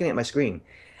not even looking at my screen.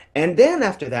 And then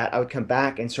after that, I would come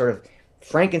back and sort of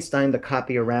Frankenstein the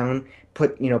copy around,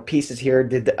 put pieces here,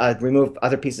 remove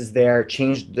other pieces there,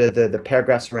 change the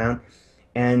paragraphs around,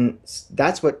 and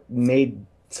that's what made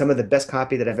some of the best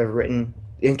copy that I've ever written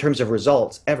in terms of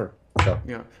results ever. So.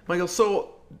 Yeah, Michael.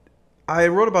 So I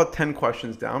wrote about 10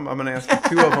 questions down. I'm going to ask you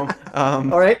two of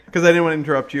them All right. because I didn't want to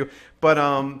interrupt you. But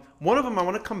one of them, I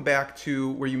want to come back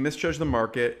to where you misjudged the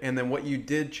market and then what you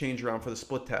did change around for the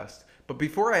split test. But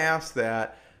before I ask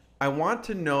that, I want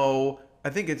to know, I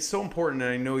think it's so important,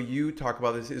 and I know you talk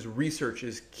about this, is research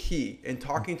is key. And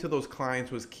talking to those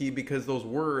clients was key because those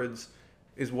words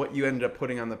is what you ended up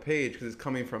putting on the page because it's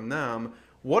coming from them.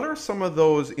 What are some of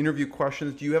those interview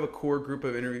questions? Do you have a core group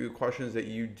of interview questions that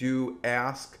you do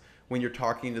ask when you're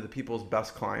talking to the people's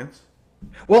best clients?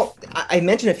 Well, I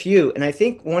mentioned a few, and I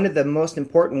think one of the most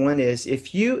important one is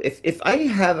if I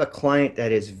have a client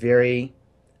that is very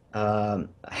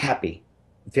happy,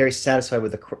 very satisfied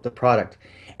with the product,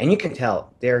 and you can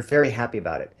tell they're very happy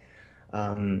about it.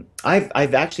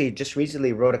 I've actually just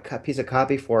recently wrote a piece of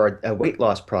copy for a weight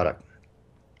loss product.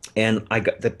 And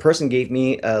the person gave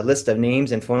me a list of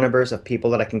names and phone numbers of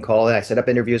people that I can call that I set up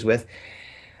interviews with.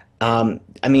 I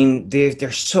mean,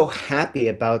 they're so happy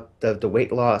about the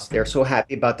weight loss. They're so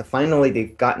happy about finally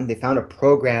they found a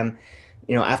program,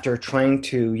 after trying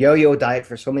to yo-yo diet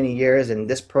for so many years, and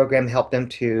this program helped them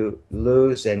to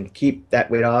lose and keep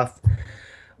that weight off.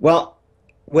 Well,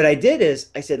 what I did is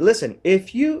I said, listen,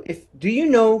 do you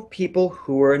know people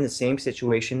who are in the same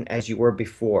situation as you were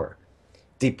before?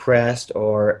 Depressed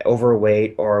or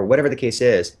overweight or whatever the case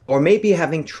is, or maybe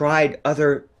having tried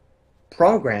other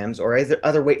programs or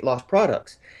other weight loss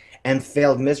products and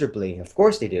failed miserably. Of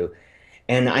course they do.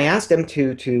 And I asked them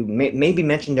to maybe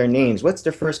mention their names. What's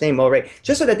their first name? All right,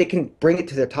 just so that they can bring it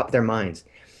to the top of their minds.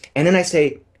 And then I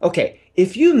say, okay,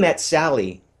 if you met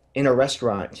Sally in a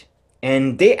restaurant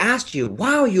and they asked you,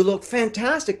 wow, you look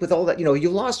fantastic with all that, you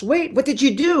lost weight. What did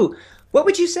you do? What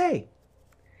would you say?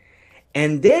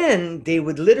 And then they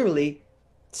would literally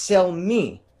sell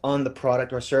me on the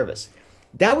product or service.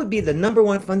 That would be the number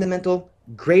one fundamental,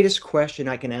 greatest question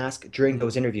I can ask during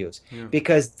those interviews,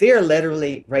 because they're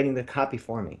literally writing the copy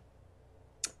for me.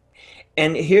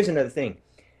 And here's another thing.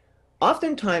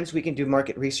 Oftentimes we can do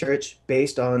market research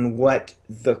based on when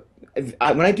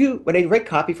I write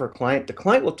copy for a client, the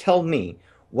client will tell me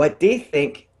what they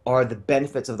think are the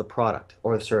benefits of the product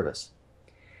or the service.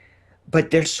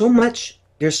 But there's so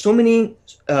many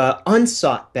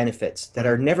unsought benefits that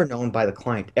are never known by the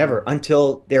client ever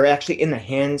until they're actually in the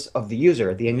hands of the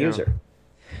user, the end user.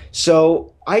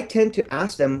 So I tend to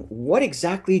ask them, what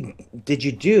exactly did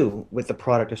you do with the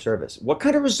product or service? What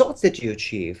kind of results did you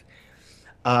achieve?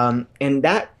 And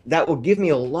that will give me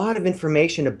a lot of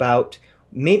information about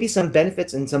maybe some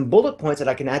benefits and some bullet points that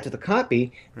I can add to the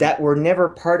copy that were never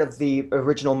part of the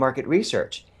original market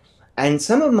research. And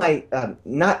some of my,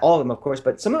 not all of them, of course,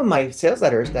 but some of my sales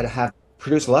letters that have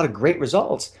produced a lot of great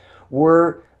results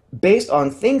were based on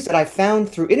things that I found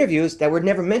through interviews that were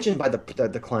never mentioned by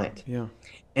the client. Yeah.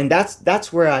 And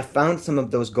that's where I found some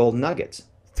of those gold nuggets.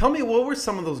 Tell me, what were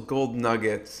some of those gold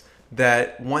nuggets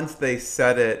that once they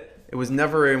said it, it was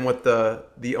never in what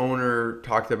the owner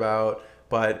talked about,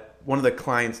 but one of the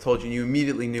clients told you, and you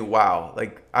immediately knew, wow,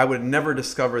 like I would have never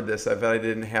discovered this if I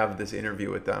didn't have this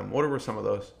interview with them. What were some of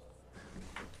those?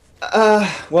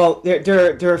 Well,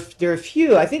 there are a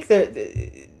few. I think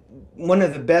that one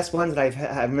of the best ones that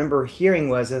I remember hearing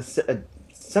was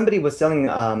somebody was selling,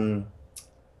 oh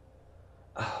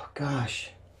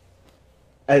gosh,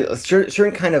 a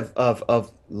certain kind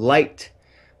of light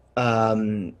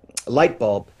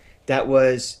bulb that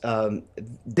was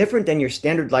different than your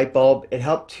standard light bulb. It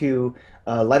helped to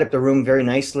light up the room very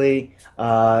nicely.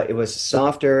 It was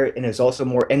softer and it was also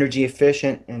more energy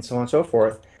efficient and so on and so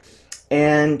forth.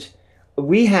 And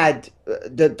we had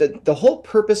the whole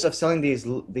purpose of selling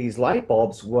these light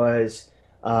bulbs was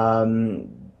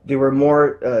they were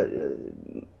more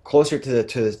closer to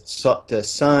the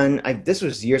sun. This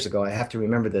was years ago. I have to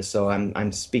remember this, so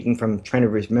I'm speaking from trying to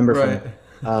remember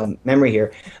from memory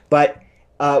here. But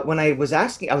when I was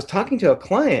talking to a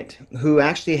client who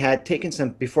actually had taken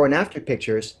some before and after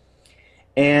pictures.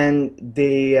 And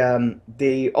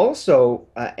they also,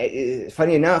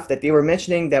 funny enough, that they were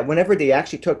mentioning that whenever they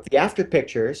actually took the after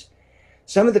pictures,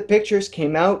 some of the pictures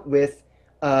came out with,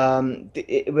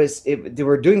 they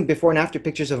were doing before and after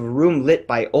pictures of a room lit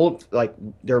by old, like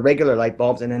their regular light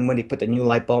bulbs, and then when they put the new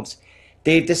light bulbs,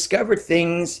 they discovered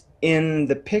things in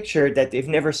the picture that they've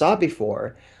never saw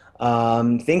before.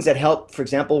 Things that helped, for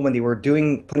example, when they were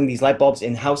putting these light bulbs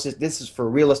in houses. This is for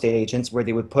real estate agents, where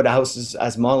they would put houses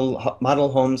as model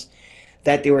homes,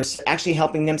 that they were actually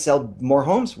helping them sell more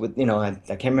homes with, I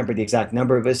can't remember the exact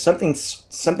number. It was something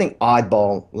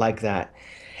oddball like that.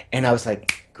 And I was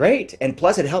like, great. And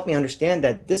plus it helped me understand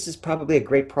that this is probably a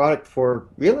great product for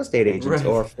real estate agents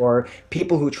or for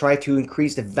people who try to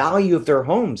increase the value of their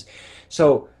homes.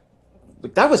 So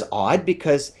that was odd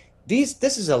because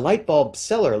this is a light bulb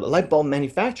seller, a light bulb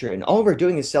manufacturer, and all we're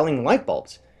doing is selling light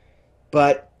bulbs.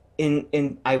 But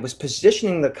I was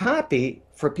positioning the copy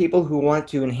for people who want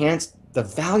to enhance the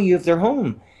value of their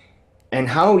home and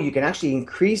how you can actually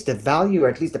increase the value, or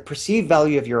at least the perceived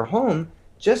value of your home,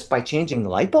 just by changing the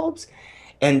light bulbs.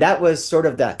 And that was sort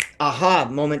of the aha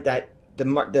moment that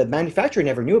the manufacturer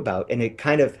never knew about, and it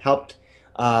kind of helped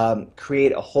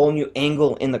create a whole new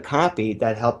angle in the copy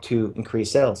that helped to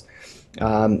increase sales.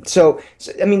 So,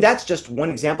 I mean, that's just one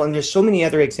example, and there's so many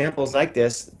other examples like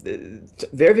this.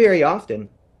 Very, very often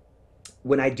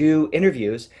when I do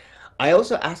interviews, I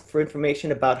also ask for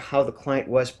information about how the client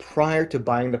was prior to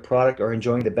buying the product or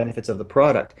enjoying the benefits of the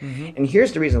product. And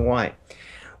here's the reason why.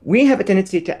 We have a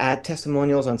tendency to add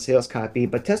testimonials on sales copy,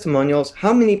 but testimonials,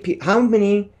 how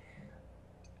many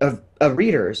of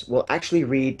readers will actually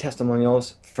read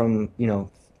testimonials from,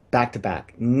 back to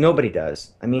back? Nobody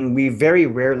does. I mean, we very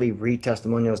rarely read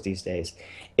testimonials these days.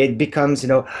 It becomes,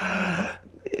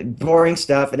 boring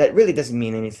stuff, and that really doesn't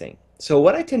mean anything. So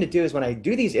what I tend to do is when I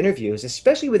do these interviews,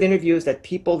 especially with interviews that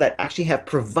people that actually have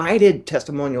provided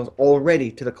testimonials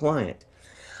already to the client,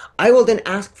 I will then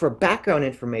ask for background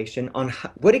information on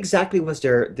what exactly was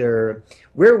their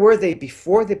where were they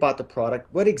before they bought the product,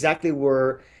 what exactly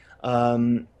were,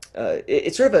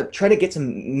 it's sort of trying to get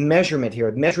some measurement here,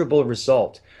 a measurable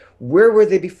result. Where were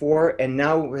they before and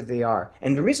now where they are?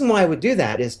 And the reason why I would do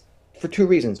that is for two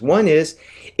reasons. One is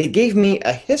it gave me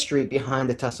a history behind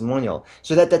the testimonial,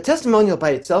 so that the testimonial by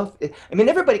itself, I mean,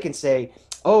 everybody can say,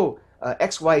 oh,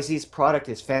 XYZ's product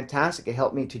is fantastic, it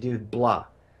helped me to do blah.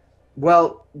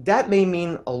 Well, that may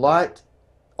mean a lot,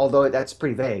 although that's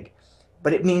pretty vague,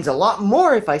 but it means a lot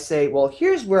more if I say, well,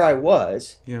 here's where I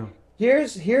was. Yeah.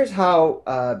 Here's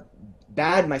how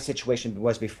bad my situation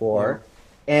was before. Yeah.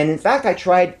 And in fact, I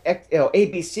tried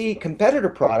ABC competitor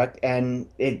product and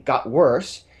it got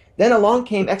worse. Then along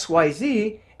came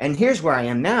XYZ, and here's where I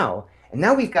am now. And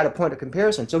now we've got a point of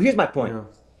comparison. So here's my point. Yeah.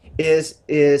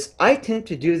 Is I tend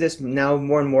to do this now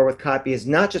more and more with copy, is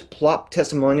not just plop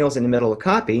testimonials in the middle of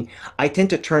copy. I tend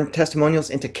to turn testimonials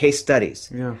into case studies.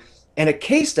 Yeah. And a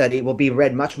case study will be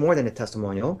read much more than a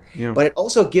testimonial, yeah, but it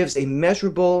also gives a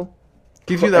measurable...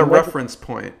 Gives you that reference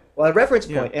point. Well, a reference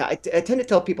point. Yeah. I tend to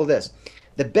tell people this.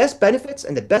 The best benefits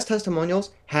and the best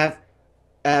testimonials have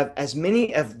as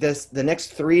many of the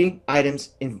next three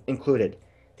items included.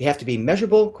 They have to be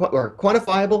measurable or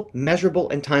quantifiable, measurable,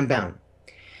 and time-bound.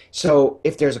 So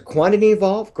if there's a quantity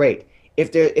involved, great.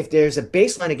 If there's a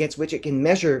baseline against which it can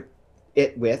measure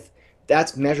it with,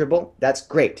 that's measurable, that's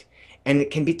great. And it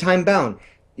can be time-bound.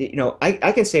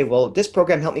 I can say, well, this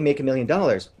program helped me make $1 million.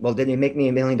 Well, did it make me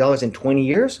 $1 million in 20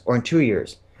 years or in 2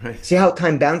 years? Right. See how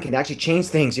time-bound can actually change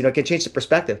things, it can change the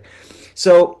perspective.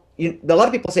 So a lot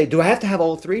of people say, do I have to have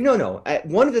all three? No.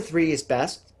 One of the three is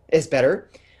better.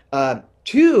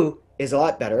 Two is a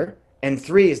lot better, and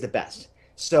three is the best.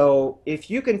 So if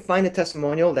you can find a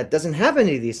testimonial that doesn't have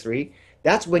any of these three,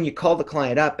 that's when you call the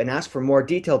client up and ask for more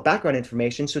detailed background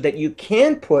information so that you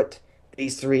can put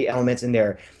these three elements in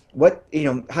there.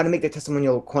 How to make the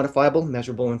testimonial quantifiable,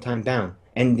 measurable, and time-bound.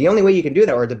 And the only way you can do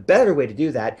that, or the better way to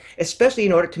do that, especially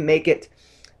in order to make it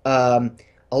a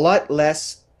lot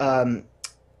less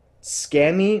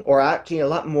scammy, or actually a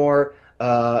lot more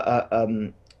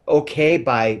okay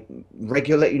by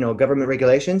government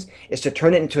regulations, is to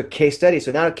turn it into a case study.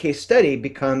 So now a case study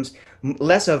becomes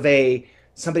less of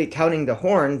somebody touting the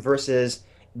horn versus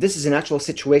this is an actual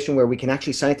situation where we can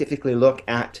actually scientifically look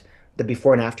at the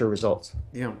before and after results.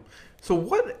 Yeah. So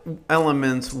what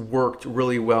elements worked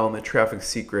really well in the traffic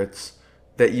secrets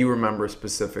that you remember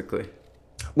specifically?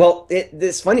 Well,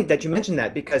 it's funny that you mentioned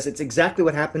that, because it's exactly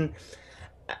what happened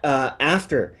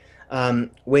after.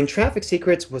 When Traffic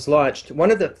Secrets was launched,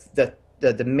 one of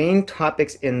the main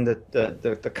topics in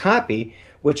the copy,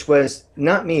 which was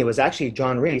not me, it was actually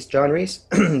John Reese. John Reese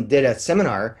did a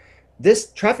seminar.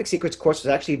 This Traffic Secrets course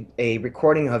was actually a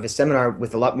recording of a seminar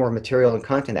with a lot more material and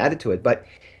content added to it, but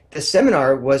the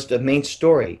seminar was the main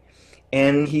story,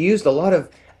 and he used a lot of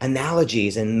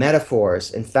analogies and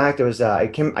metaphors. In fact, there was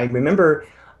I remember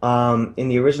in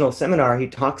the original seminar, he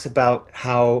talks about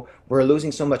how we're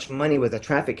losing so much money with the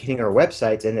traffic hitting our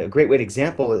websites, and a great way to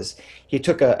example is he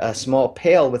took a small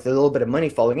pail with a little bit of money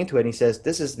falling into it, and he says,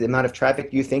 this is the amount of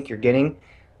traffic you think you're getting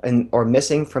or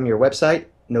missing from your website.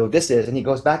 No, this is, and he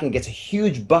goes back and gets a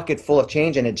huge bucket full of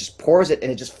change, and it just pours it, and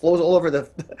it just flows all over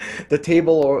the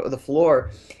table or the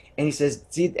floor. And he says,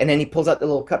 see, and then he pulls out the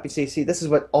little cup and says, see, this is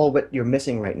what you're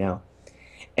missing right now.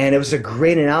 And it was a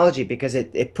great analogy because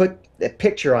it put a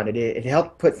picture on it. It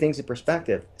helped put things in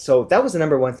perspective. So that was the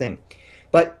number one thing.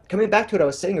 But coming back to what I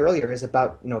was saying earlier is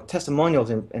about testimonials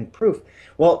and proof.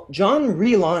 Well, John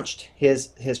relaunched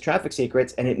his traffic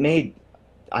secrets, and it made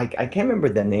I can't remember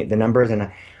the numbers,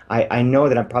 and I know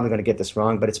that I'm probably going to get this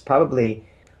wrong, but it's probably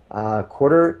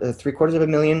three-quarters of a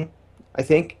million, I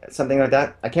think, something like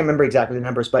that. I can't remember exactly the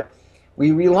numbers, but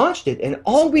we relaunched it, and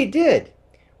all we did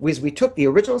was we took the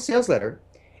original sales letter,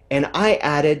 and I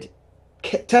added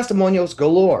testimonials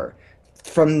galore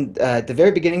from the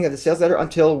very beginning of the sales letter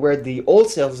until where the old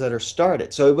sales letter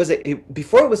started. So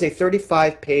before it was a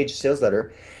 35-page sales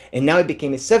letter, and now it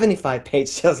became a 75-page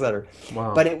sales letter.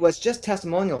 Wow. But it was just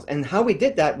testimonials. And how we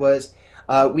did that was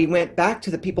we went back to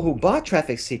the people who bought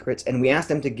Traffic Secrets, and we asked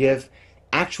them to give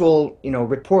actual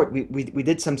report. We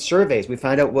did some surveys. We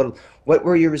found out what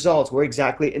were your results, where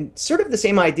exactly, and sort of the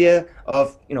same idea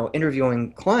of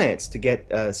interviewing clients to get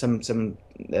some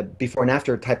before and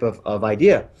after type of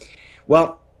idea.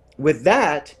 Well, with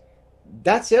that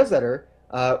sales letter,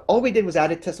 all we did was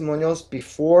added testimonials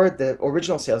before the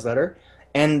original sales letter,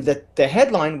 and the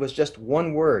headline was just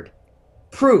one word: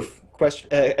 proof!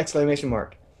 Exclamation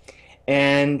mark.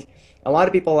 And a lot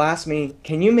of people ask me,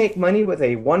 "Can you make money with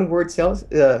a one-word sales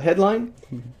headline?"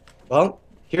 Well,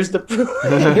 here's the proof.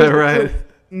 Right.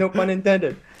 No pun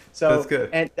intended. So that's good.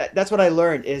 And that's what I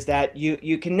learned, is that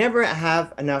you can never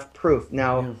have enough proof.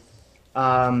 Now,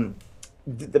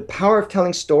 the power of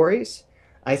telling stories,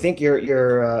 I think you're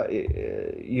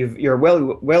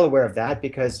well aware of that,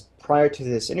 because prior to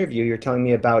this interview, you're telling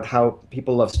me about how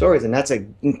people love stories, and that's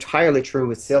entirely true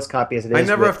with sales copy as it is. I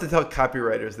never have to tell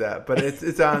copywriters that, but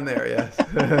it's on there, yes.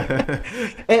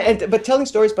 But telling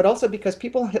stories, but also because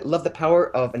people love the power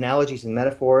of analogies and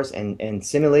metaphors and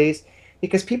similes,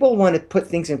 because people want to put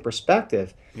things in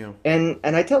perspective. Yeah. And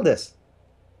I tell this.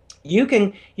 You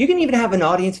can even have an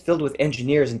audience filled with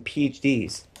engineers and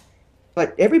PhDs,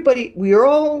 but we are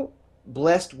all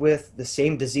blessed with the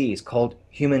same disease called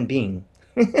human being.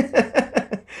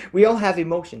 We all have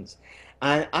emotions,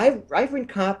 and I've written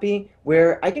copy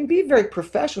where I can be very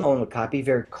professional in the copy,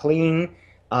 very clean,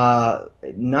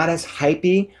 not as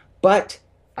hypey, but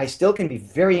I still can be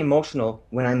very emotional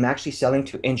when I'm actually selling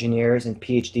to engineers and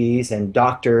PhDs and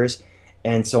doctors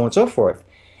and so on and so forth.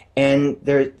 And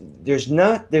there's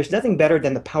nothing better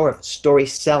than the power of story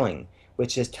selling,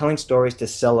 which is telling stories to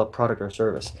sell a product or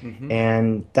service. Mm-hmm.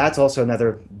 And that's also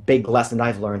another big lesson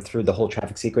I've learned through the whole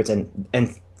Traffic Secrets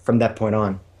and from that point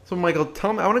on. So Michael,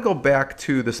 tell me, I want to go back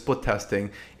to the split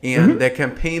testing and that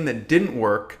campaign that didn't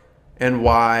work, and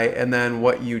why, and then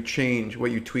what you changed,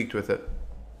 what you tweaked with it.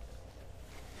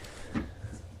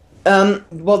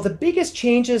 Well, the biggest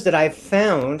changes that I've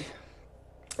found,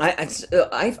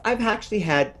 I've actually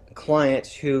had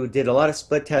clients who did a lot of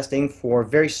split testing for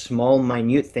very small,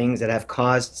 minute things that have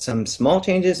caused some small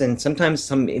changes and sometimes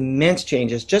some immense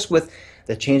changes, just with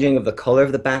the changing of the color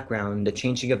of the background, the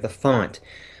changing of the font,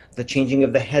 the changing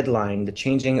of the headline, the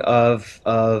changing of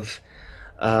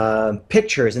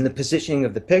pictures and the positioning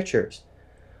of the pictures.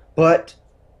 But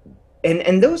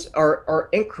and those are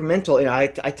incremental.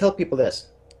 I tell people this: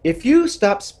 if you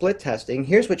stop split testing,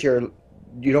 here's what you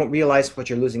don't realize what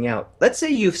you're losing out. Let's say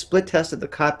you've split tested the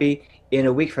copy in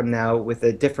a week from now with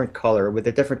a different color, with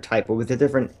a different type, or with a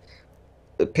different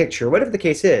picture, whatever the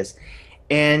case is,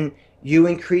 and you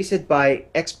increase it by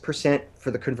X%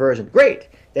 for the conversion. Great.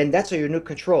 Then that's your new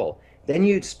control. Then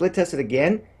you split test it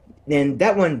again, then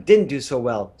that one didn't do so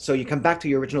well, so you come back to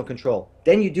your original control.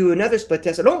 Then you do another split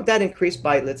test, and oh, that increased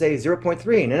by, let's say,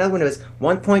 0.3, and another one is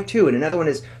 1.2, and another one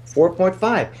is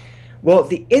 4.5. Well,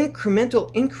 the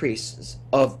incremental increases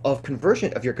of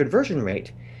conversion, of your conversion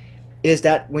rate, is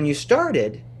that when you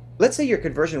started, let's say your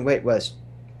conversion rate was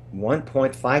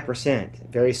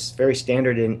 1.5%, very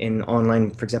standard in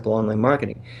online, for example, online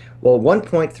marketing. Well,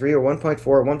 1.3 or 1.4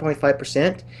 or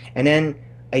 1.5%, and then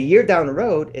a year down the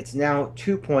road, it's now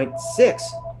 2.6.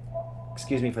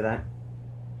 Excuse me for that.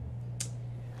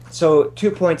 So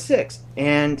 2.6,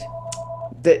 and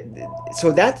so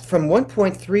that's from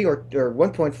 1.3 or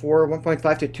 1.4 or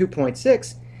 1.5 to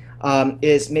 2.6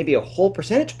 is maybe a whole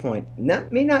percentage point. Not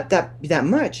that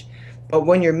much, but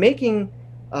when you're making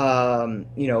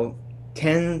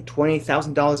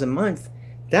 $10,000-$20,000 a month,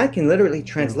 that can literally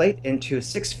translate into a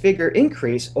six-figure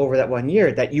increase over that 1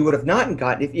 year that you would have not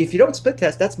gotten if you don't split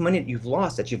test. That's money that you've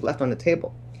lost, that you've left on the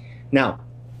table. Now,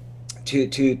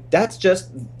 that's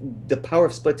just the power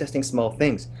of split testing small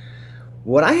things.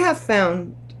 What I have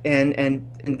found, and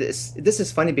this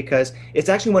is funny because it's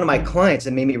actually one of my clients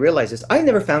that made me realize this. I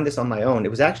never found this on my own. It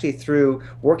was actually through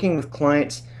working with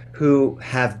clients who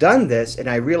have done this, and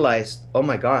I realized, oh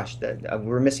my gosh, that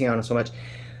we're missing out on so much.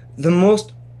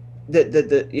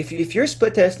 If you're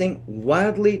split testing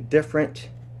wildly different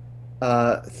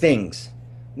things,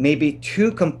 maybe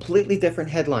two completely different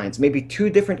headlines, maybe two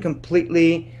different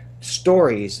completely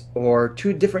stories, or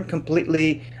two different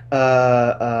completely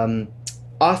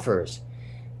offers.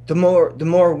 The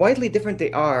more widely different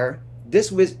they are,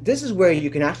 this is where you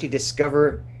can actually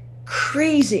discover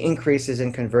crazy increases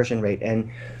in conversion rate.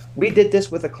 And we did this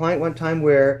with a client one time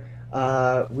where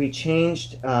we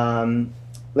changed,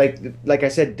 like I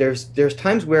said, there's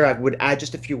times where I would add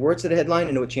just a few words to the headline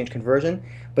and it would change conversion.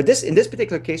 But in this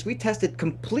particular case, we tested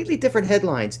completely different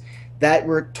headlines that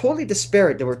were totally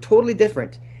disparate. They were totally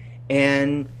different,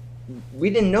 and we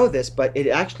didn't know this, but it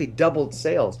actually doubled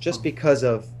sales just because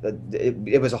of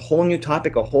it was a whole new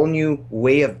topic, a whole new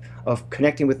way of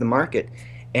connecting with the market.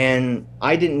 And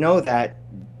I didn't know that.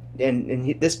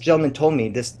 And this gentleman told me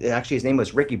this. Actually, his name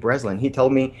was Ricky Breslin. He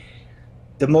told me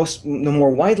the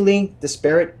more widely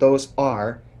disparate those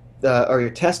are, or your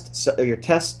test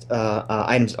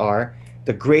items are,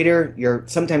 the greater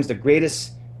sometimes the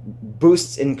greatest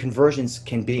boosts in conversions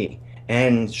can be.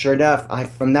 And sure enough,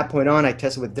 from that point on, I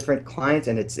tested with different clients,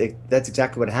 and that's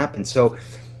exactly what happened. So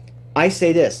I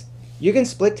say this: you can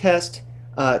split test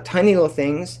tiny little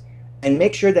things, and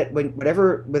make sure that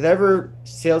whatever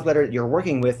sales letter you're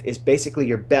working with is basically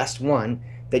your best one,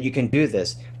 that you can do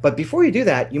this. But before you do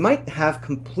that, you might have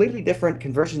completely different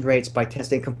conversion rates by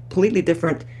testing completely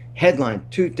different headline,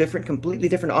 two different completely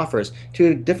different offers,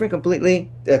 two different completely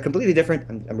different,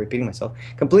 I'm repeating myself,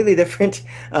 completely different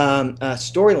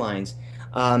storylines.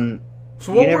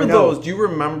 So what were those? Do you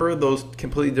remember those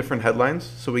completely different headlines,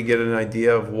 so we get an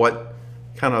idea of what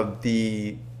kind of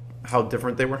how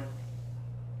different they were?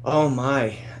 Oh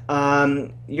my.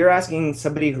 You're asking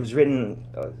somebody who's written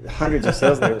hundreds of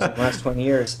sales letters in the last 20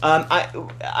 years.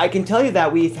 I can tell you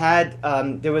that we've had,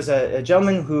 there was a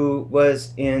gentleman who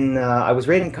was I was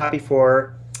writing copy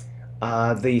for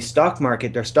the stock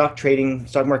market, their stock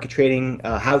market trading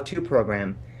how-to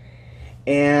program.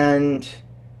 And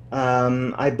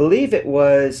I believe it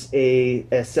was a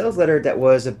sales letter that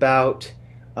was about,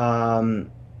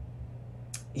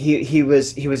 he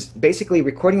was basically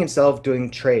recording himself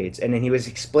doing trades, and then he was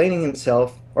explaining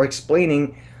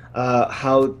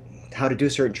how to do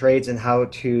certain trades and how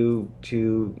to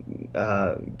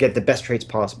get the best trades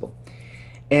possible.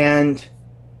 And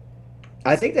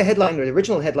I think the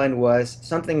original headline was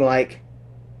something like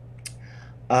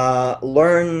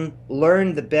learn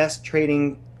the best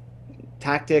trading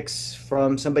tactics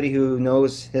from somebody who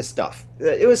knows his stuff.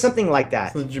 It was something like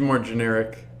that. So more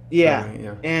generic. Yeah. Something,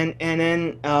 yeah.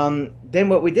 And then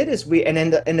what we did is the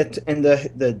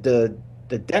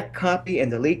deck copy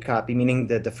and the lead copy, meaning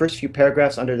the first few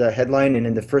paragraphs under the headline and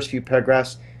then the first few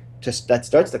paragraphs that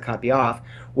starts the copy off,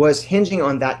 was hinging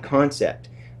on that concept,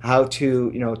 how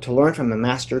to learn from a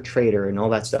master trader and all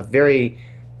that stuff. Very,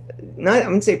 I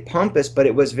wouldn't say pompous, but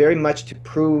it was very much to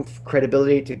prove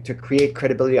credibility, to create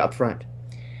credibility up front.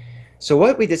 So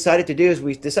what we decided to do is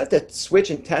we decided to switch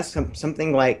and test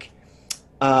something like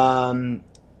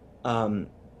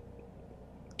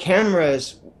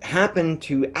cameras happen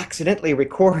to accidentally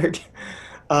record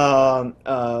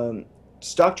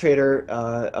stock trader.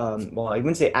 Well, I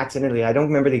wouldn't say accidentally. I don't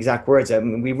remember the exact words. I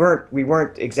mean, we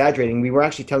weren't exaggerating. We were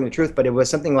actually telling the truth. But it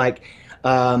was something like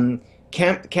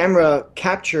camera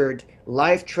captured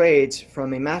live trades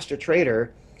from a master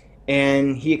trader,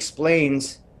 and he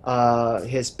explains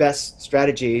his best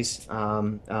strategies.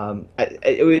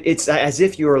 It's as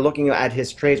if you were looking at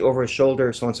his trades over his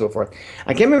shoulder, so on and so forth.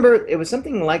 I can't remember. It was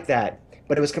something like that,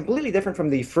 but it was completely different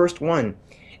from the first one,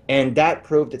 and that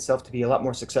proved itself to be a lot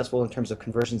more successful in terms of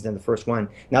conversions than the first one.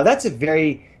 Now that's a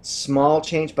very small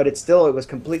change, but it was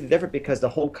completely different because the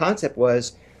whole concept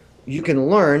was you can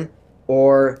learn,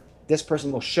 or this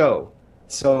person will show.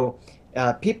 So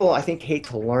people, I think, hate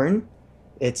to learn.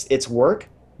 It's work.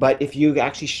 But if you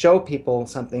actually show people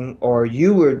something, or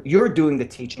you're doing the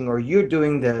teaching, or you're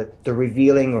doing the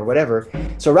revealing, or whatever.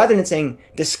 So rather than saying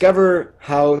discover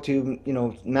how to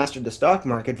master the stock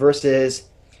market versus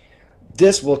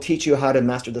this will teach you how to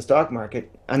master the stock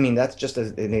market, I mean, that's just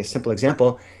a simple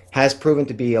example, has proven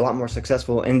to be a lot more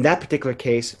successful in that particular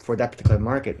case for that particular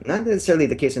market. Not necessarily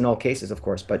the case in all cases, of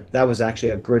course, but that was actually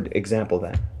a good example of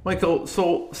that. Michael,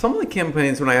 so some of the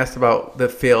campaigns when I asked about that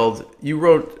failed, you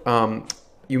wrote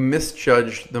you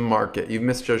misjudged the market. You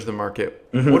misjudged the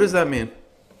market. Mm-hmm. What does that mean?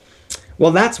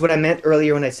 Well, that's what I meant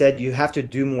earlier when I said you have to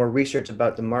do more research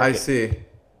about the market. I see.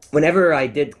 Whenever I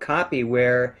did copy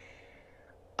where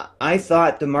I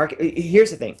thought the market...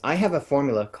 Here's the thing. I have a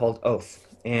formula called OATH,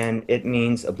 and it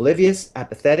means oblivious,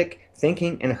 apathetic,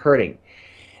 thinking, and hurting.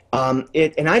 And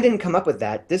I didn't come up with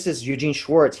that. This is Eugene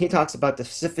Schwartz. He talks about the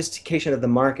sophistication of the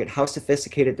market, how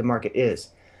sophisticated the market is.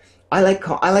 I like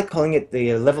calling it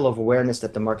the level of awareness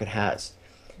that the market has.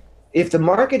 If the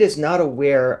market is not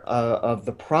aware of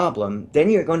the problem, then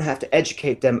you're going to have to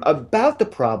educate them about the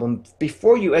problem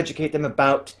before you educate them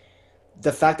about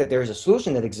the fact that there is a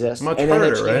solution that exists, Much and then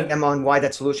harder, educating right? them on why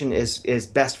that solution is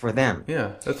best for them.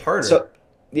 Yeah, that's harder. So,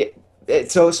 the,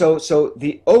 so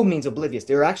the O means oblivious.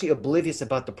 They're actually oblivious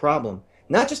about the problem,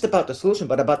 not just about the solution,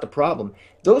 but about the problem.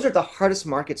 Those are the hardest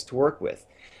markets to work with,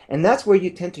 and that's where you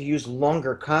tend to use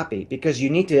longer copy because you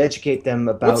need to educate them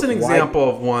about What's an why example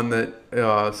of one that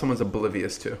someone's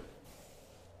oblivious to?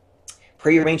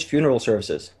 prearranged funeral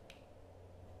services.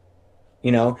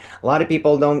 You know, a lot of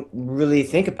people don't really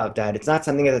think about that. It's not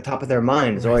something at the top of their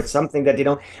minds, or Right. it's something that they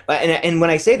don't. And when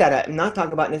I say that, I'm not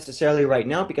talking about necessarily right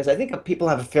now because I think people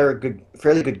have a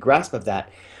fairly good grasp of that.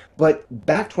 But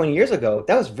back 20 years ago,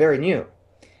 that was very new.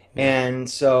 Yeah. And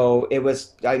so it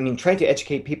was, I mean, trying to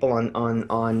educate people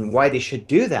on why they should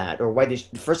do that, or why they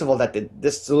should, first of all, that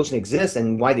this solution exists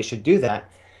and why they should do that.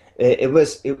 A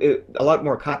lot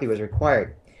more copy was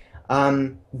required.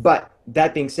 But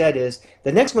that being said, is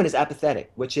the next one is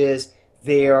apathetic, which is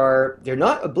they're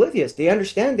not oblivious. They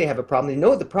understand they have a problem. They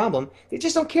know the problem. They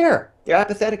just don't care. They're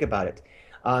apathetic about it.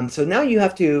 So now you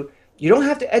don't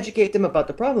have to educate them about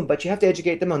the problem, but you have to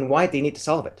educate them on why they need to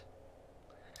solve it.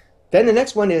 Then the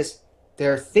next one is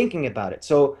they're thinking about it.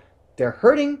 So they're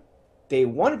hurting. They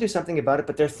want to do something about it,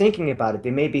 but they're thinking about it.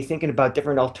 They may be thinking about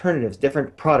different alternatives,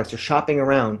 different products. They're shopping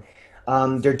around.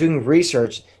 They're doing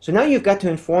research. So now you've got to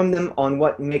inform them on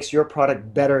what makes your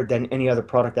product better than any other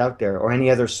product out there or any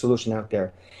other solution out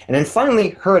there. And then finally,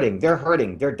 hurting. They're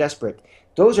hurting. They're desperate.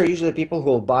 Those are usually the people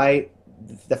who will buy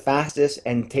the fastest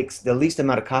and takes the least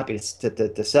amount of copy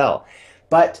to sell.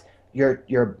 But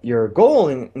your goal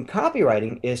in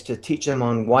copywriting is to teach them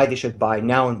on why they should buy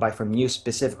now and buy from you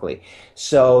specifically.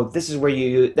 So this is where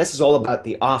this is all about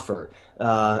the offer,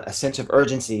 a sense of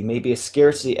urgency, maybe a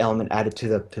scarcity element added to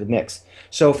the mix.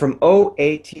 So from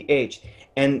OATH,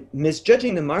 and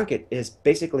misjudging the market is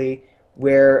basically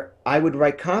where I would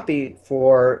write copy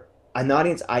for an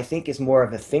audience I think is more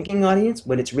of a thinking audience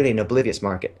when it's really an oblivious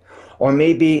market. Or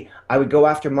maybe I would go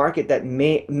after a market that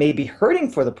may be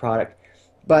hurting for the product,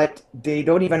 but they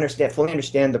don't even fully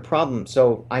understand the problem.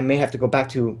 So I may have to go back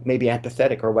to maybe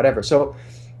apathetic or whatever. So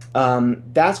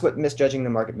that's what misjudging the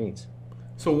market means.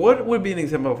 So what would be an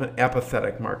example of an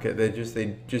apathetic market? They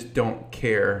just don't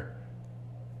care.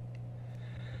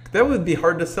 That would be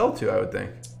hard to sell to, I would think.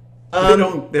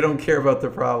 They don't care about the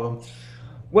problem.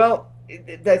 Well,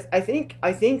 I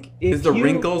think Is the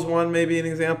wrinkles one maybe an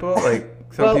example? Like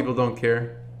some people don't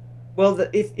care. Well,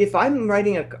 if I'm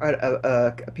writing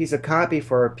a piece of copy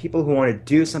for people who want to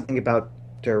do something about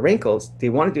their wrinkles, they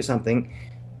want to do something,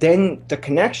 then the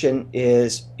connection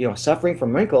is, suffering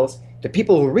from wrinkles. The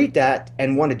people who read that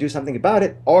and want to do something about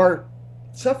it are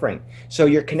suffering. So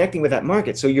you're connecting with that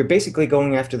market. So you're basically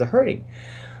going after the hurting.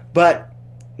 But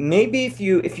maybe if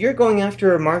you're going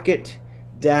after a market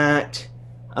that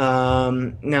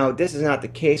now this is not the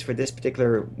case for this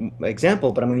particular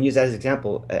example, but I'm going to use that as an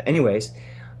example anyways.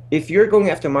 If you're going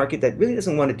after a market that really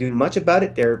doesn't want to do much about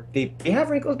it, they have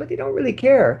wrinkles, but they don't really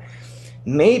care.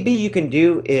 Maybe you can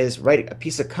do is write a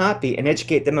piece of copy and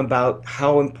educate them about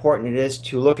how important it is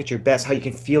to look at your best, how you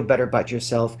can feel better about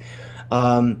yourself.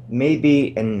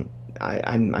 Maybe, and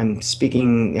I'm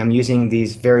using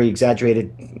these very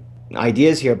exaggerated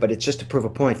ideas here, but it's just to prove a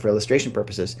point for illustration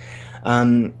purposes.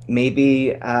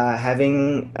 Maybe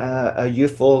having a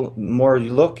youthful, more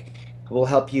look will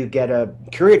help you get a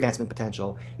career advancement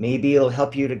potential. Maybe it'll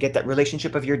help you to get that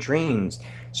relationship of your dreams.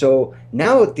 So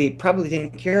now they probably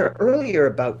didn't care earlier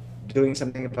about doing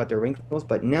something about their wrinkles,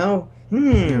 but now,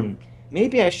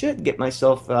 maybe I should get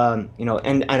myself, and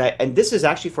this is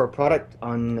actually for a product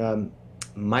on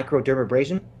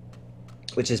microdermabrasion,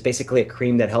 which is basically a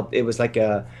cream that helped. It was like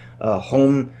a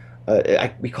home.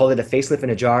 We call it a facelift in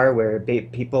a jar, where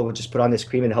people would just put on this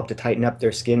cream and help to tighten up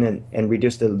their skin and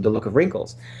reduce the look of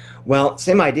wrinkles. Well,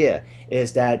 same idea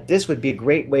is that this would be a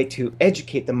great way to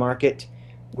educate the market,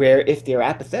 where if they're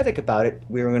apathetic about it,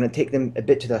 we're going to take them a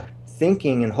bit to the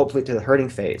thinking and hopefully to the hurting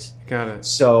phase. Got it.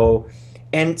 So,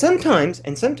 and sometimes,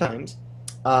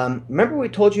 remember we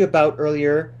told you about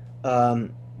earlier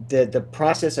the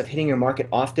process of hitting your market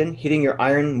often, hitting your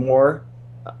iron more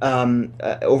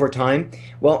over time.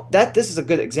 Well, this is a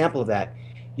good example of that.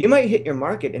 You might hit your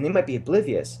market and they might be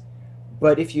oblivious,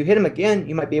 but if you hit them again,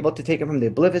 you might be able to take them from the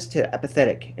oblivious to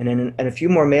apathetic, and then a few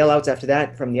more mail outs after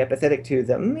that, from the apathetic to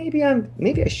the maybe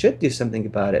I should do something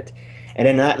about it, and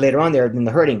then later on there in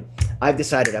the hurting, I've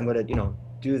decided I'm going to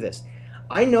do this.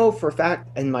 I know for a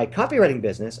fact in my copywriting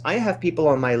business, I have people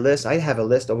on my list. I have a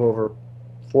list of over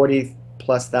 40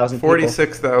 plus thousand people.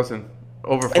 46,000,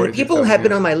 over 46,000. And people have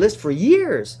been on my list for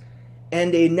years.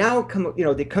 And they now come,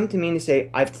 they come to me and they say,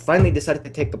 I've finally decided to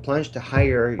take the plunge to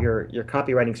hire your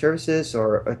copywriting services,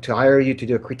 or to hire you to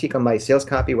do a critique on my sales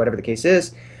copy, whatever the case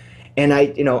is. And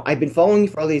I've been following you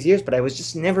for all these years, but I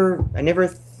never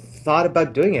thought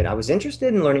about doing it. I was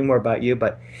interested in learning more about you,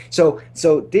 but so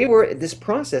they were this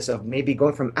process of maybe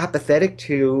going from apathetic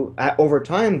to over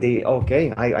time,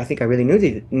 I think I really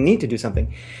need to do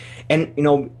something. And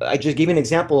I just gave an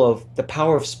example of the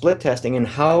power of split testing and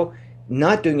how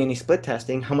not doing any split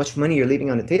testing, how much money you're leaving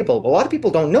on the table. A lot of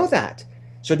people don't know that.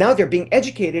 So now they're being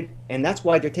educated, and that's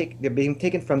why they're being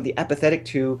taken from the apathetic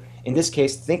to, in this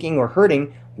case, thinking or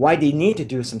hurting why they need to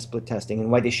do some split testing and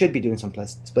why they should be doing some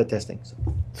split testing.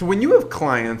 So when you have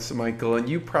clients, Michael, and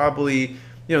you probably,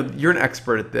 you're an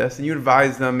expert at this, and you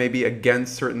advise them maybe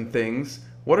against certain things,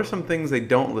 what are some things they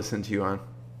don't listen to you on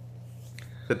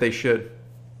that they should?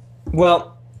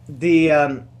 Well,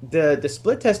 the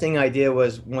split testing idea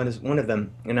was one of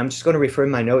them, and I'm just going to refer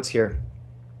to my notes here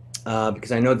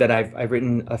because I know that I've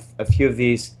written a few of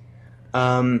these.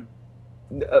 Oh,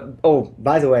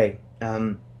 by the way,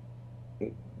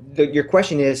 your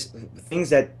question is things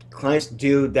that clients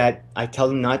do that I tell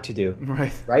them not to do.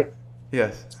 Right. Right?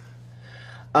 Yes.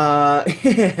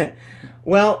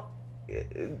 Well,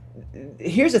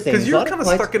 here's the thing. Because you're kind of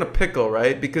stuck in a pickle,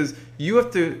 right? Because you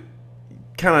have to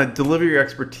kind of deliver your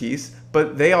expertise,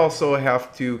 but they also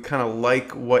have to kind of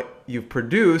like what you've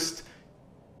produced,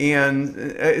 and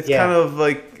it's kind of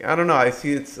like, I don't know, I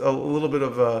see it's a little bit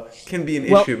of can be an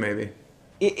issue maybe.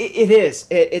 It is.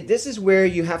 This is where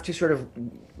you have to sort of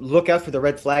look out for the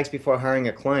red flags before hiring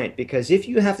a client, because if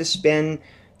you have to spend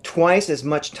twice as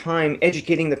much time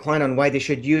educating the client on why they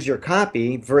should use your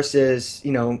copy versus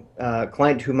a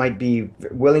client who might be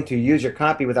willing to use your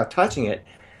copy without touching it,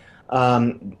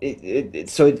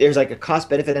 so there's like a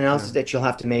cost-benefit analysis that you'll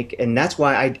have to make, and that's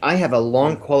why I have a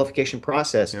long qualification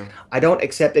process. I don't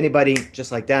accept anybody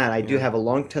just like that. I do have a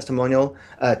long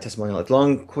a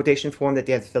long quotation form that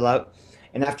they have to fill out,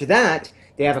 and after that,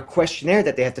 they have a questionnaire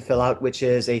that they have to fill out, which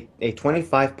is a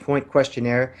 25-point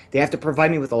questionnaire. They have to provide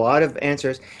me with a lot of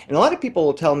answers, and a lot of people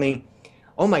will tell me,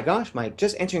 oh my gosh, Mike,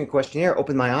 just answering a questionnaire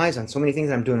opened my eyes on so many things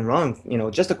that I'm doing wrong.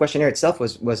 Just the questionnaire itself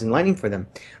was enlightening for them.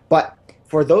 But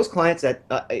for those clients that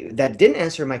didn't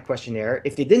answer my questionnaire,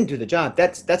 if they didn't do the job,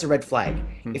 that's a red flag.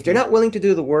 If they're not willing to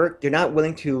do the work, they're not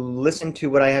willing to listen to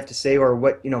what I have to say, or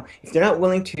if they're not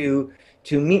willing to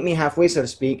meet me halfway, so to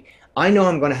speak, I know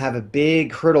I'm going to have a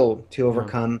big hurdle to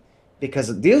overcome,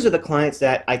 because these are the clients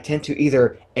that I tend to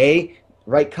either A,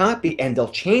 write copy and they'll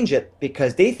change it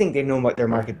because they think they know what their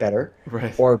market better,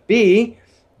 or B,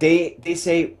 they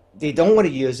say they don't want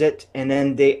to use it, and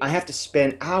then I have to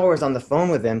spend hours on the phone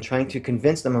with them trying to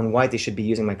convince them on why they should be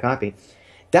using my copy.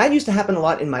 That used to happen a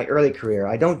lot in my early career.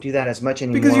 I don't do that as much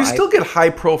anymore. Because you still get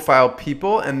high-profile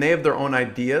people, and they have their own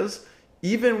ideas.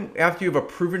 Even after you have a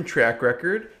proven track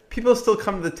record, people still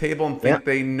come to the table and think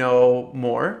they know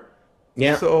more.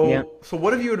 So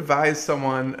what if you advise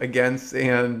someone against,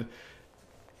 and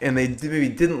they maybe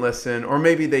didn't listen, or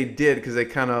maybe they did because they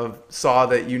kind of saw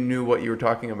that you knew what you were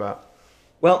talking about?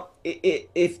 Well,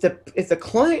 if the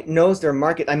client knows their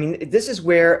market, I mean, this is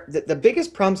where the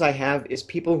biggest problems I have is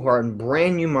people who are in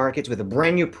brand new markets with a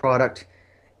brand new product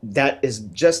that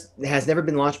has never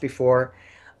been launched before.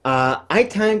 I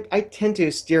tend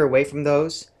to steer away from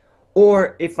those,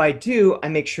 or if I do, I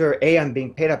make sure A, I'm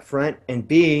being paid up front, and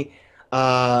B,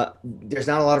 there's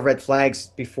not a lot of red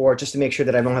flags before, just to make sure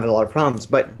that I don't have a lot of problems.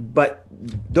 But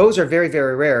those are very,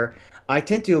 very rare. I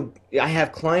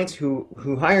have clients who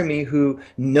hire me who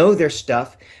know their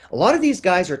stuff. A lot of these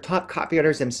guys are top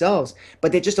copywriters themselves,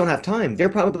 but they just don't have time. They're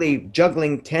probably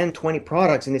juggling 10, 20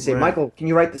 products, and they say, Michael, can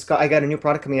you write this? I got a new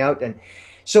product coming out. And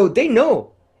so they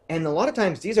know. And a lot of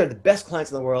times, these are the best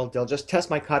clients in the world. They'll just test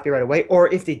my copy right away.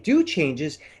 Or if they do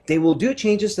changes, they will do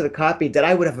changes to the copy that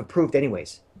I would have approved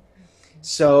anyways.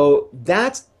 So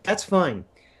that's fine.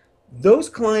 Those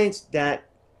clients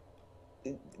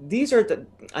these are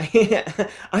I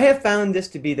have found this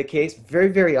to be the case very,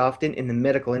 very often in the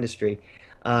medical industry.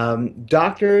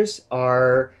 Doctors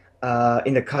are,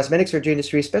 in the cosmetic surgery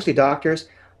industry, especially doctors,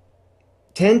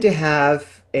 tend to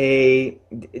have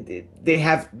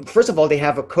first of all, they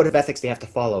have a code of ethics they have to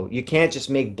follow. You can't just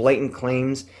make blatant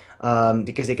claims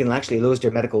because they can actually lose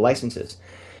their medical licenses.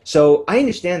 So I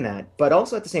understand that, but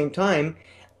also at the same time,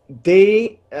 there's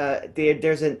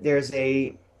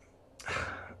a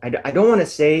I don't want to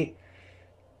say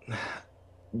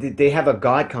they have a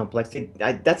God complex.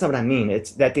 That's not what I mean.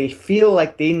 It's that they feel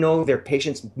like they know their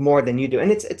patients more than you do,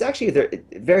 and it's actually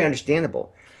very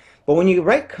understandable. But when you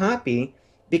write copy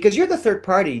because you're the third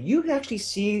party, you actually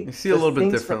see You see a the little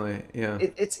bit things from differently. Yeah.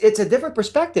 it's a different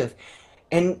perspective.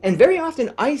 And very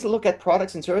often I look at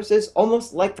products and services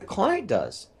almost like the client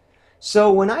does.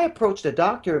 So when I approach the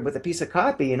doctor with a piece of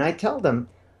copy and I tell them,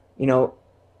 you know,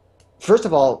 first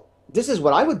of all, this is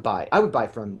what I would buy. I would buy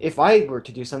from if I were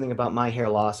to do something about my hair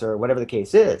loss or whatever the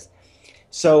case is.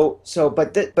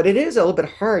 But it is a little bit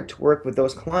hard to work with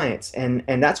those clients, and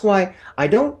that's why I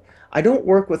don't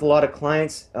work with a lot of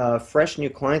clients, fresh new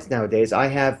clients nowadays. I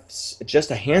have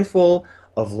just a handful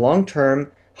of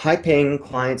long-term, high-paying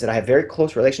clients that I have very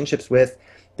close relationships with,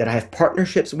 that I have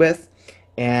partnerships with,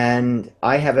 and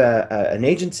I have an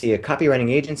agency, a copywriting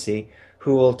agency,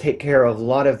 who will take care of a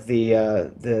lot of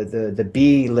the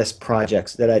B list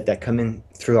projects that come in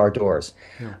through our doors.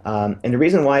 Yeah. And the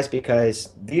reason why is because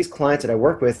these clients that I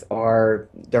work with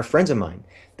they're friends of mine.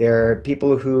 They're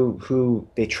people who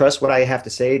they trust what I have to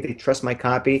say. They trust my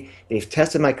copy. They've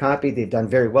tested my copy. They've done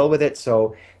very well with it.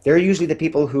 So they're usually the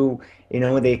people who,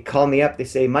 when they call me up, they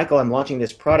say, Michael, I'm launching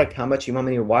this product. How much you want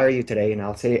me to wire you today? And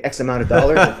I'll say X amount of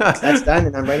dollars. And that's done,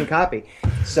 and I'm writing copy.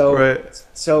 So, Right.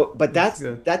 but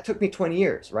good. that took me 20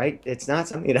 years, right? It's not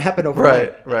something that happened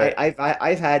overnight. Right.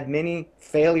 I've had many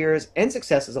failures and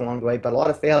successes along the way, but a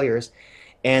lot of failures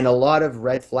and a lot of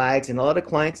red flags and a lot of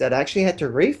clients that actually had to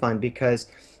refund because,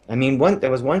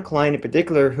 there was one client in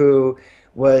particular who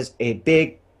was a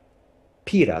big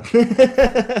PITA,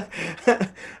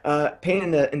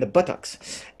 pain in the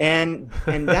buttocks, and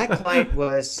that client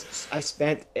I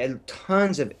spent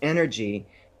tons of energy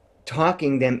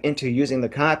talking them into using the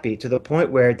copy to the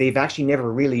point where they've actually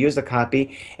never really used the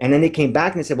copy, and then they came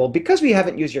back and they said, well, because we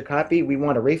haven't used your copy, we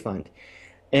want a refund.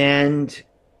 And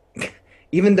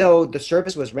even though the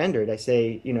service was rendered, I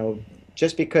say,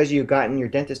 just because you've gotten your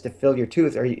dentist to fill your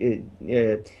tooth, or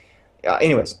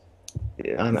anyways,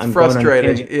 I'm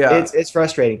frustrating. Going on Yeah. it's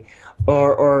frustrating.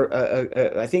 Or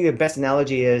I think the best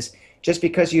analogy is just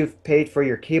because you've paid for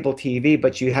your cable TV,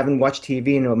 but you haven't watched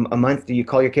TV in a month, do you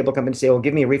call your cable company and say, "Well,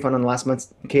 give me a refund on last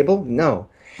month's cable"? No.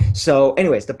 So,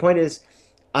 anyways, the point is,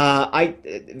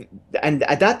 and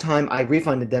at that time I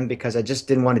refunded them because I just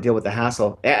didn't want to deal with the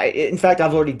hassle. In fact,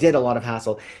 I've already did a lot of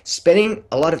hassle, spending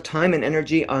a lot of time and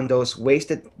energy on those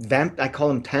wasted I call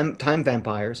them time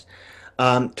vampires.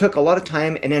 Took a lot of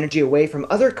time and energy away from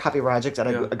other copy projects that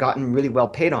Yeah. I've gotten really well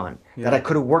paid on that Yeah. I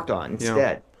could have worked on Yeah.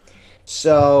 instead.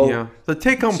 So, Yeah. The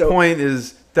take-home so point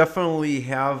is definitely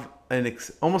have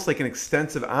almost like an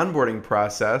extensive onboarding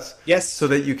process, yes, so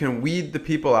that you can weed the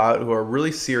people out who are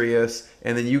really serious,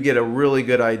 and then you get a really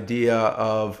good idea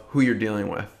of who you're dealing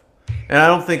with. And I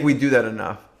don't think we do that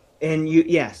enough. and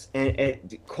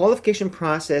the qualification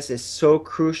process is so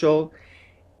crucial.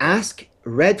 Ask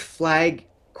red flag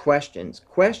questions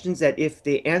that if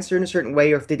they answer in a certain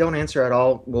way or if they don't answer at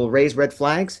all will raise red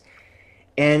flags.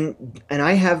 And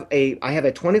I have a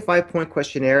 25-point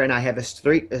questionnaire, and I have a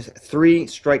three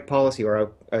strike policy,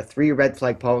 or a three red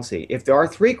flag policy. If there are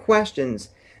three questions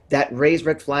that raise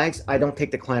red flags, I don't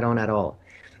take the client on at all.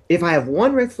 If I have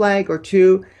one red flag or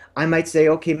two, I might say,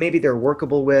 okay, maybe they're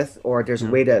workable with, or there's a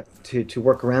way to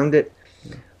work around it.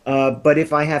 But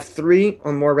if I have three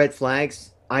or more red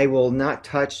flags, I will not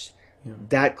touch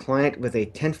that client with a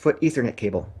 10-foot Ethernet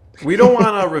cable. We don't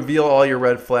want to reveal all your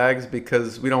red flags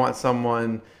because we don't want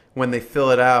someone, when they fill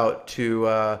it out,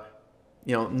 to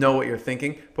know what you're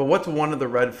thinking. But what's one of the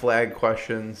red flag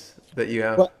questions that you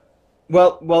have?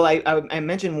 Well, I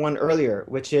mentioned one earlier,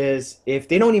 which is if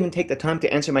they don't even take the time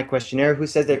to answer my questionnaire, who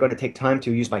says they're going to take time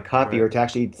to use my copy Right. or to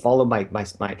actually follow my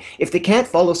if they can't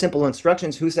follow simple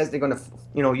instructions, who says they're going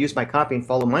to use my copy and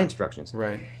follow my instructions?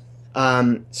 Right.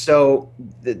 So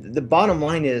the bottom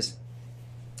line is,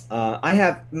 I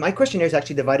have my questionnaire is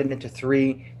actually divided into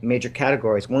three major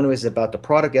categories. One is about the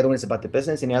product, the other one is about the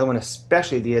business, and the other one,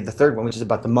 especially the third one, which is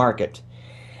about the market.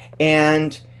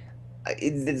 And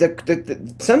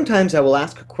sometimes I will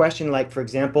ask a question like, for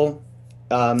example,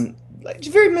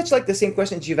 very much like the same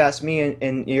questions you've asked me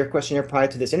in your questionnaire prior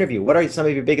to this interview. What are some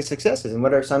of your biggest successes and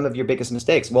what are some of your biggest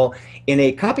mistakes? Well, in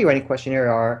a copywriting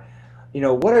questionnaire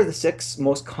what are the 6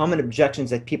 most common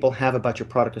objections that people have about your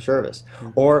product or service?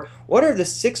 Or what are the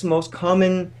 6 most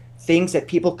common things that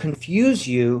people confuse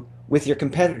you with your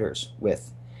competitors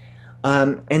with?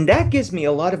 And that gives me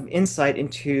a lot of insight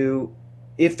into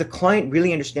if the client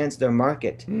really understands their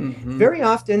market. Mm-hmm. Very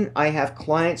often I have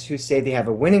clients who say they have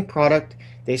a winning product,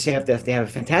 they say they have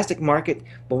a fantastic market,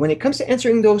 but when it comes to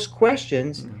answering those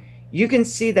questions, you can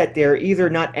see that they're either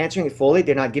not answering it fully,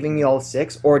 they're not giving me all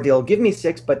 6, or they'll give me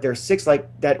 6, but they're 6 like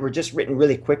that were just written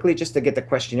really quickly just to get the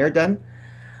questionnaire done.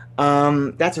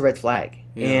 That's a red flag.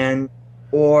 Yeah.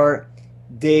 Or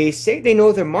they say they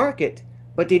know their market,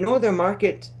 but they know their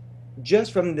market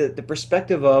just from the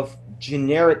perspective of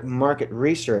generic market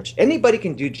research. Anybody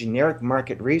can do generic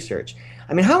market research.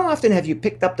 I mean, how often have you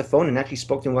picked up the phone and actually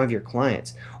spoke to one of your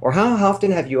clients? Or how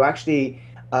often have you actually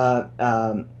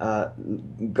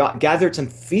gathered some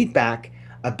feedback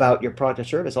about your product or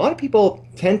service? A lot of people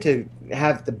tend to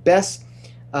have the best,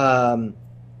 they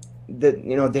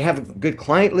have a good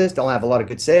client list, they'll have a lot of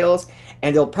good sales,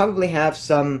 and they'll probably have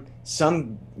some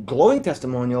glowing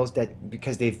testimonials that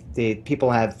because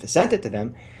people have sent it to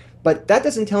them, but that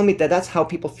doesn't tell me that that's how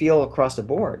people feel across the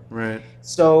board. Right.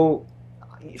 So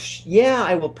yeah,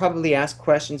 I will probably ask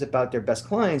questions about their best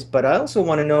clients, but I also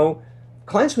want to know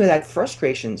clients who had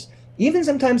frustrations. Even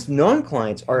sometimes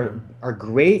non-clients are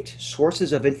great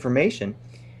sources of information.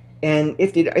 And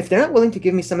if they're not willing to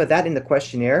give me some of that in the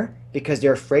questionnaire because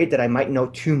they're afraid that I might know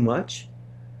too much,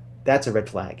 that's a red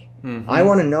flag. Mm-hmm. I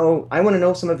want to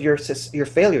know some of your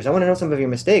failures. I want to know some of your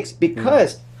mistakes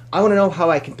because I want to know how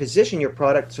I can position your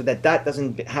product so that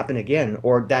doesn't happen again,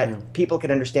 or that people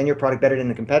can understand your product better than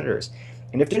the competitors.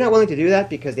 And if they're not willing to do that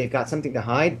because they've got something to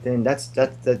hide, then that's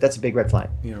a big red flag.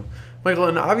 Yeah, Michael,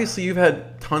 and obviously you've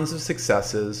had tons of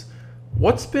successes.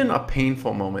 What's been a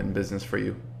painful moment in business for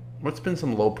you? What's been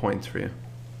some low points for you?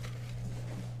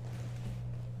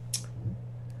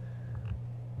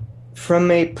 From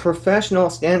a professional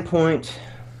standpoint,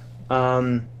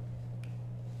 I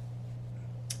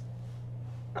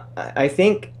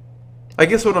think. I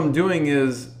guess what I'm doing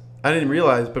is, I didn't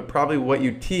realize, but probably what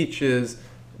you teach is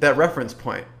that reference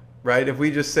point, right? If we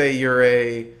just say you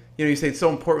say it's so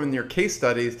important in your case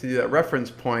studies to do that reference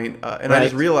point, and right. I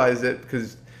just realized it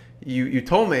because you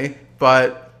told me,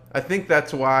 but I think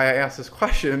that's why I asked this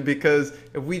question, because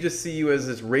if we just see you as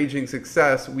this raging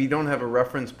success, we don't have a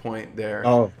reference point there.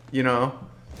 Oh,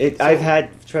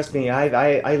 trust me,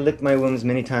 I licked my wounds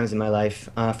many times in my life,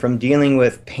 from dealing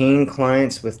with paying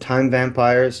clients with time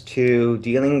vampires to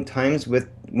dealing times with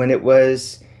when it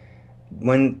was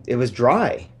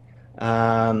dry.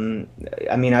 I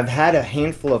mean, I've had a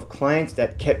handful of clients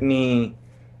that kept me,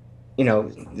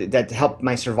 that helped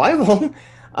my survival.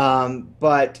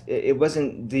 But it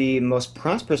wasn't the most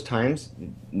prosperous times.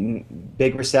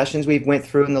 Big recessions we went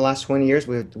through in the last 20 years.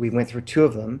 We went through 2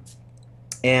 of them.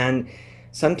 And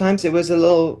sometimes it was a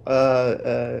little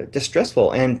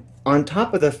distressful. And on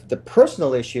top of the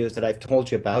personal issues that I've told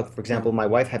you about, for example, my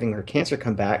wife having her cancer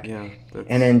come back,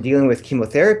 and then dealing with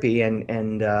chemotherapy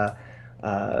and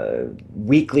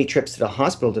weekly trips to the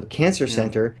hospital, to the cancer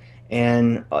center,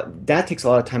 and that takes a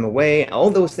lot of time away. All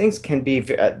those things can be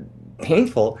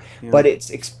painful, but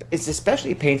it's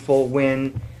especially painful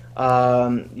when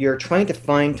you're trying to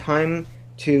find time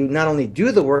to not only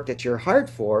do the work that you're hired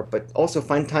for, but also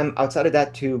find time outside of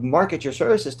that to market your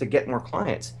services to get more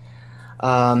clients.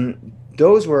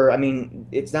 Those were, I mean,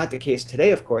 it's not the case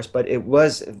today, of course, but it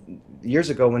was years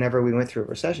ago. Whenever we went through a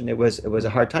recession, it was a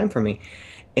hard time for me,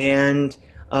 and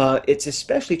it's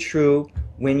especially true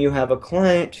when you have a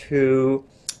client who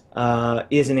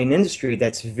is in an industry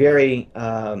that's very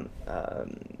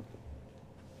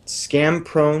scam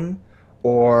prone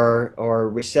or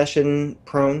recession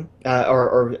prone,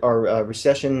 or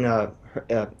recession.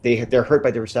 They're hurt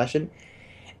by the recession,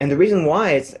 and the reason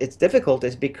why it's difficult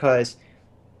is because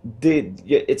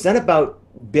it's not about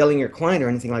billing your client or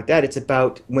anything like that. It's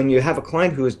about when you have a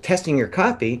client who is testing your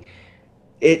copy.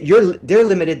 They're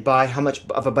limited by how much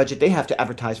of a budget they have to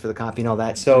advertise for the copy and all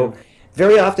that. So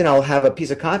very often I'll have a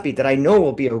piece of copy that I know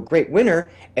will be a great winner,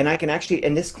 and I can actually,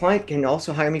 and this client can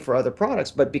also hire me for other products,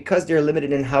 but because they're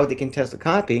limited in how they can test the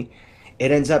copy,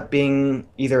 it ends up being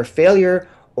either a failure,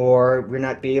 or we're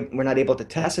not able to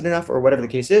test it enough, or whatever the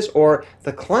case is, or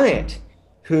the client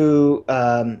who,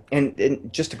 and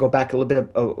just to go back a little bit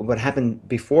of what happened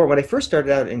before, when I first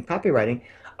started out in copywriting,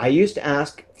 I used to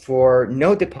ask for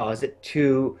no deposit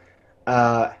to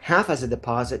half as a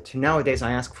deposit to nowadays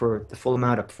I ask for the full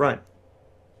amount up front.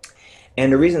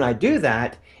 And the reason I do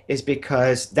that is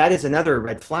because that is another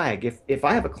red flag. If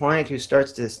I have a client who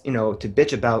starts to to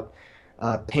bitch about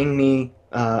paying me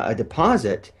a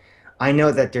deposit, I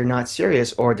know that they're not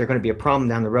serious, or they're going to be a problem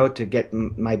down the road to get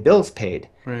my bills paid.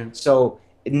 Right. So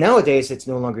nowadays it's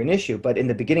no longer an issue. But in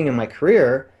the beginning of my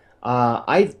career,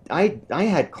 I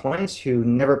had clients who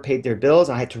never paid their bills.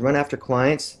 I had to run after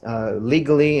clients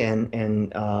legally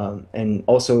and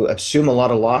also assume a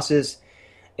lot of losses.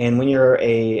 And when you're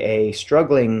a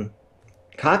struggling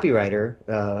copywriter,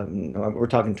 we're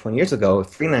talking 20 years ago, a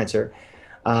freelancer,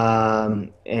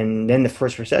 and then the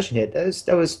first recession hit,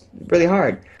 that was really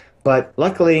hard. But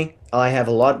luckily, I have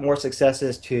a lot more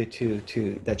successes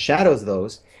that shadows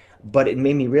those. But it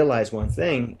made me realize one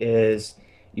thing is,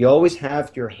 you always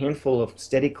have your handful of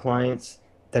steady clients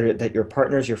that your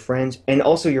partners, your friends, and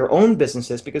also your own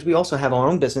businesses, because we also have our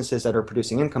own businesses that are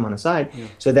producing income on the side,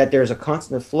 so that there's a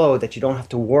constant flow that you don't have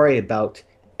to worry about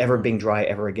ever being dry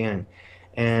ever again.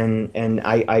 And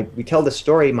we tell the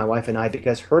story, my wife and I,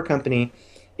 because her company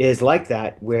is like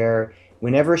that, where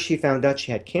whenever she found out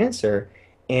she had cancer,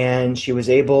 and she was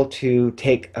able to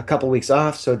take a couple weeks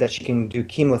off so that she can do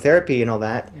chemotherapy and all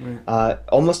that,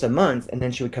 almost a month, and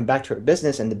then she would come back to her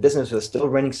business, and the business was still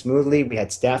running smoothly. We had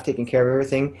staff taking care of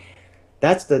everything.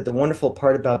 That's the wonderful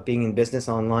part about being in business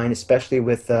online, especially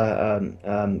with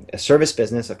a service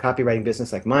business, a copywriting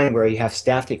business like mine, where you have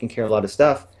staff taking care of a lot of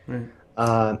stuff.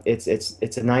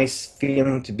 It's a nice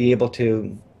feeling to be able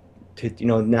to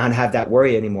not have that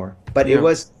worry anymore. But it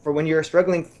was, for when you're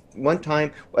struggling one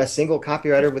time, a single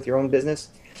copywriter with your own business,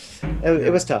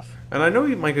 it was tough. And I know,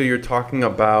 Michael, you're talking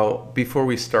about, before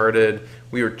we started,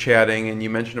 we were chatting, and you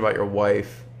mentioned about your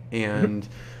wife. And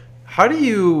how do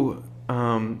you, I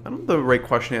don't know the right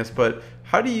question to ask, but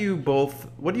how do you both,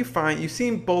 what do you find, you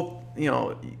seem both,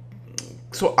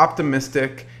 so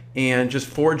optimistic and just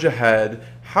forge ahead.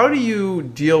 How do you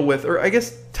deal with, or I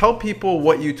guess tell people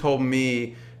what you told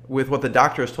me with what the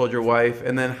doctor has told your wife,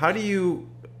 and then how do you,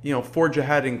 forge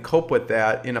ahead and cope with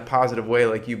that in a positive way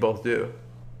like you both do?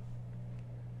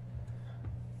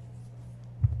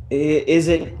 Is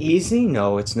it easy?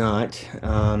 No, it's not.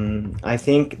 I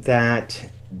think that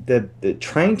the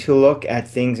trying to look at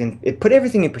things and put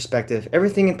everything in perspective.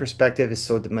 Everything in perspective is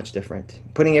so much different.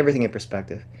 Putting everything in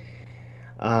perspective.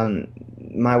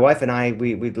 My wife and I,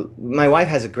 my wife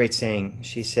has a great saying.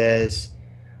 She says,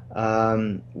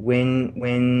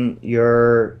 when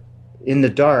you're in the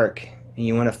dark and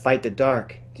you want to fight the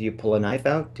dark, do you pull a knife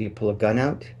out? Do you pull a gun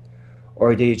out?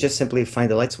 Or do you just simply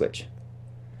find the light switch?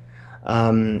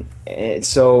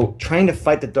 So trying to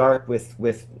fight the dark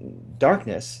with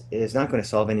darkness is not going to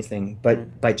solve anything.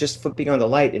 But by just flipping on the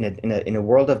light in a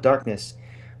world of darkness,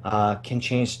 can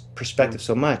change perspective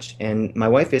so much. And my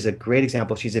wife is a great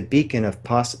example. She's a beacon of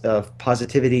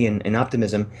positivity and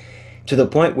optimism, to the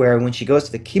point where when she goes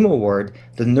to the chemo ward,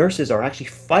 the nurses are actually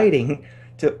fighting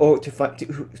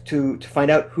to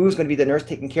find out who's going to be the nurse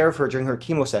taking care of her during her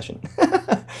chemo session,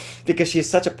 because she is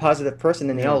such a positive person,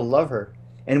 and they all love her.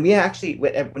 And we actually,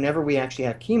 whenever we actually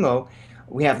have chemo,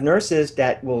 we have nurses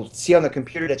that will see on the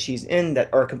computer that she's in,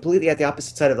 that are completely at the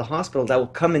opposite side of the hospital, that will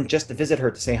come in just to visit her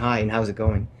to say hi and how's it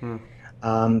going,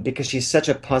 because she's such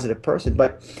a positive person.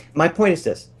 But my point is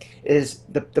this, is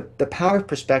the power of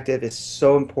perspective is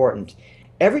so important.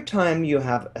 Every time you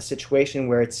have a situation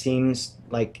where it seems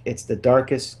like it's the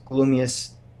darkest,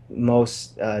 gloomiest,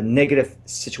 most negative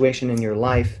situation in your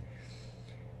life,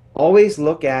 always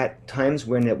look at times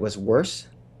when it was worse,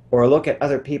 or look at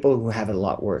other people who have it a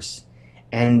lot worse.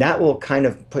 And that will kind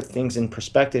of put things in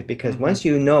perspective, because once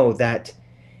you know that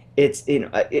it's,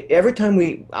 every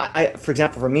time for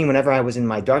example, for me, whenever I was in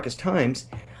my darkest times,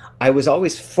 I was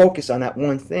always focused on that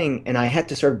one thing, and I had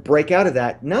to sort of break out of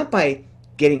that, not by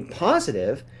getting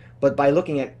positive, but by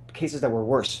looking at cases that were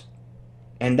worse.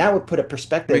 And that would put a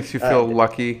perspective. Makes you feel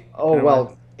lucky. Oh,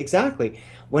 well, exactly.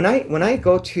 When I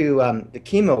go to the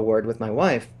chemo ward with my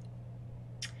wife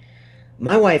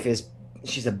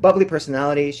she's a bubbly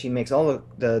personality. She makes all of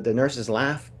the nurses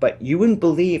laugh, but you wouldn't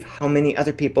believe how many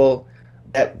other people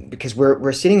because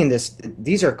we're sitting in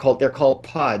they're called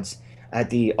pods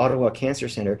at the Ottawa Cancer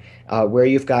Center, where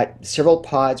you've got several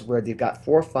pods where they've got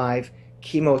 4 or 5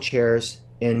 chemo chairs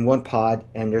in one pod,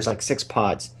 and there's like 6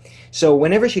 pods. So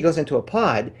whenever she goes into a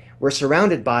pod, we're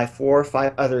surrounded by 4 or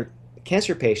 5 other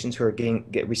cancer patients who are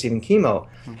receiving chemo,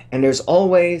 and there's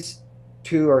always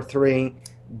 2 or 3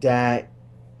 that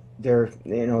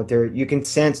you can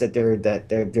sense that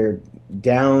they're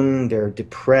down, they're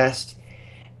depressed,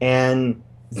 and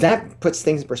that puts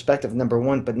things in perspective, number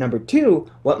one. But number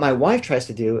two, what my wife tries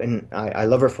to do, and I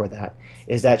love her for that,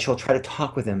 is that she'll try to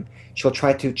talk with them. She'll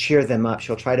try to cheer them up.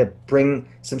 She'll try to bring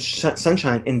some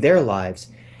sunshine in their lives.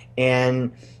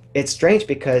 And it's strange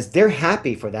because they're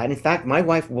happy for that. In fact, my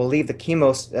wife will leave the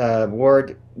chemo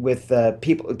ward with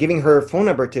people, giving her phone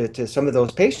number to some of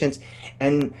those patients,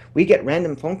 and we get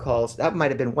random phone calls. That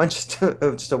might have been one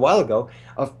just a while ago,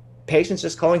 of patients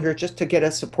just calling her just to get a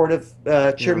supportive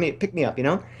pick me up,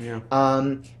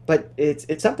 but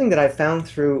it's something that I found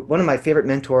through one of my favorite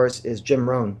mentors is Jim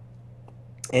Rohn.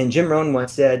 And Jim Rohn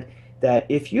once said that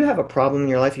if you have a problem in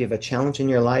your life, you have a challenge in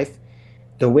your life,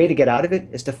 the way to get out of it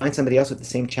is to find somebody else with the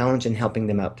same challenge and helping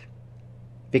them out.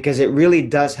 Because it really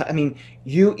does,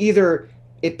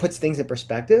 it puts things in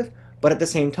perspective, but at the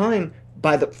same time,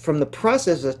 from the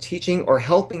process of teaching or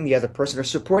helping the other person or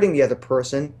supporting the other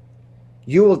person,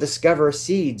 you will discover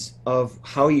seeds of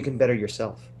how you can better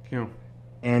yourself. Yeah.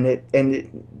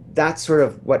 That's sort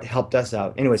of what helped us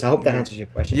out. Anyways, I hope that Yeah. answers your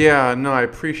question. Yeah, no, I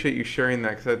appreciate you sharing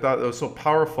that because I thought it was so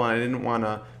powerful and I didn't want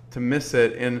to miss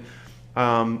it. And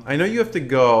I know you have to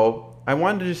go. I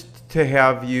wanted just to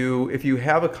have you, if you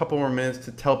have a couple more minutes,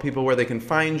 to tell people where they can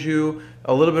find you,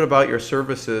 a little bit about your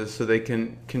services so they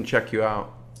can check you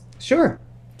out. Sure.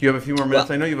 Do you have a few more minutes?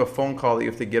 Well, I know you have a phone call that you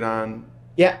have to get on.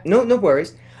 yeah, no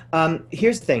worries.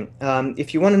 Here's the thing.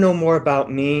 If you want to know more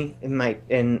about me,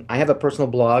 and I have a personal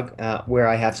blog where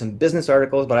I have some business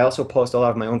articles, but I also post a lot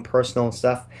of my own personal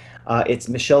stuff. It's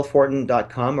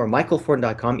MichelFortin.com or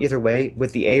MichelFortin.com. Either way,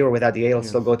 with the A or without the A, it'll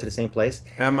still Yes. go to the same place.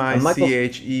 Michael,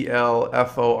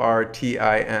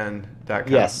 MichelFortin.com.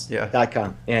 yes, Yeah.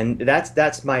 .com, and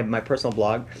that's my personal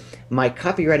blog. My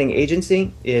copywriting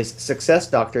agency is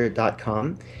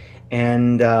SuccessDoctor.com.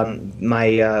 And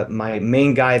my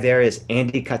main guy there is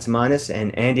Andy Katsamanis,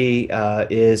 and Andy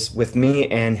is with me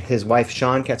and his wife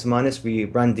Sean Katsamanis. We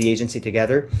run the agency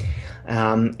together.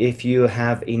 If you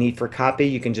have a need for copy,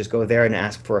 you can just go there and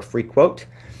ask for a free quote,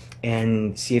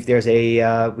 and see if there's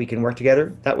we can work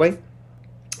together that way.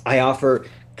 I offer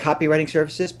copywriting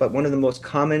services, but one of the most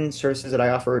common services that I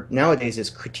offer nowadays is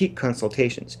critique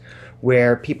consultations,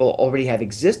 where people already have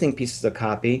existing pieces of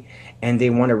copy and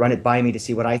they want to run it by me to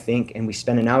see what I think, and we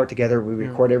spend an hour together. We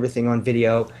record everything on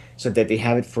video so that they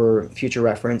have it for future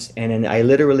reference, and then I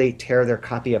literally tear their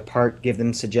copy apart, give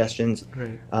them suggestions,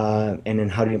 Right. and then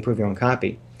how to improve your own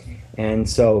copy. And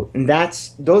so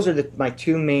those are my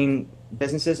two main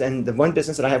businesses. And the one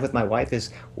business that I have with my wife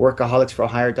is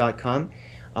workaholicsforhire.com,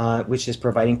 which is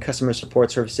providing customer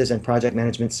support services and project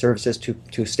management services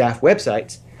to staff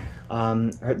websites.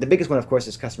 The biggest one, of course,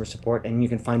 is customer support, and you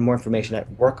can find more information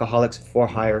at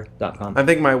workaholicsforhire.com. I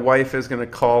think my wife is going to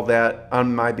call that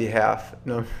on my behalf.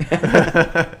 No.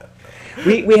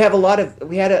 We have a lot of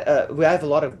we have a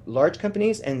lot of large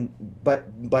companies, but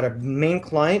our main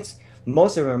clients,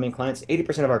 most of our main clients,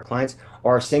 80% of our clients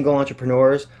are single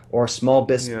entrepreneurs or small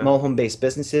Yeah. home-based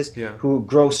businesses Yeah. who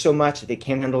grow so much that they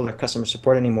can't handle their customer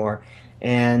support anymore.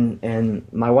 And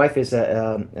my wife is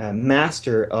a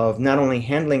master of not only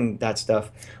handling that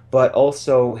stuff, but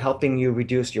also helping you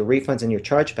reduce your refunds and your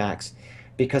chargebacks.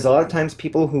 Because a lot of times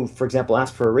people who, for example,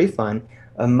 ask for a refund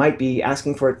might be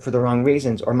asking for it for the wrong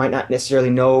reasons, or might not necessarily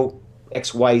know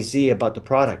XYZ about the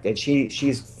product. And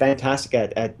she's fantastic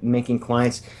at making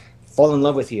clients fall in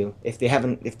love with you if they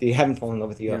haven't fallen in love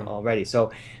with you Yeah. already. So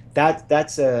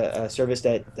that's a service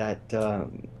that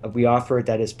we offer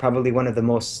that is probably one of the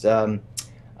most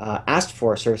asked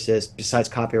for services besides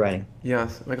copywriting.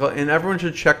 Yes, Michael, and everyone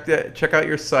should check out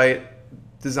your site.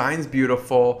 Design's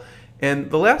beautiful. And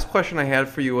the last question I had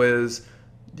for you is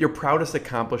your proudest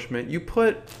accomplishment. You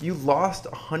lost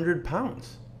 100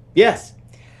 pounds. Yes.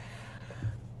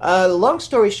 Long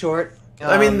story short.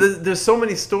 I mean, there's so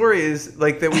many stories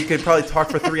like that we could probably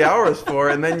talk for 3 hours for,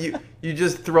 and then you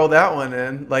just throw that one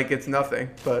in like it's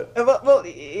nothing. But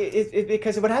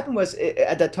Because what happened was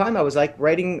at that time I was like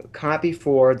writing copy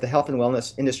for the health and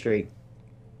wellness industry,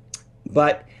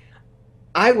 but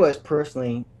I was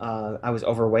personally I was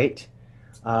overweight.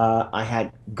 I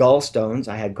had gallstones.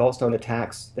 I had gallstone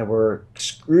attacks that were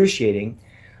excruciating,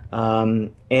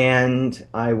 and I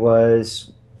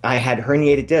had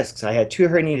herniated discs. I had 2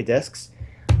 herniated discs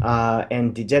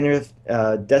and degenerative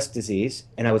disc disease,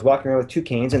 and I was walking around with 2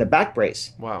 canes and a back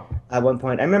brace. wow. At one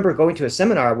point, I remember going to a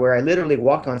seminar where I literally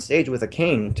walked on stage with a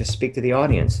cane to speak to the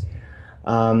audience.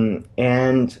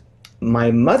 And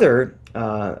my mother,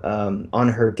 on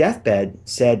her deathbed,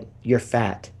 said, "You're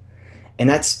fat." And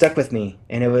that stuck with me,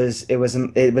 and it was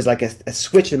like a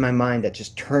switch in my mind that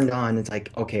just turned on. It's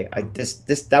like, okay,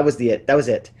 that was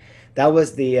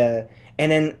the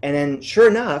and then sure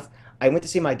enough, I went to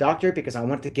see my doctor because I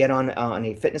wanted to get on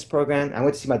a fitness program. I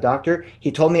went to see my doctor.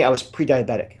 He told me I was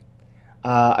pre-diabetic.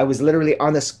 I was literally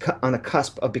on the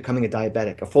cusp of becoming a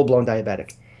diabetic, a full-blown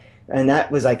diabetic. And that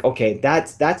was like, okay,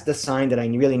 that's the sign that I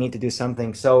really need to do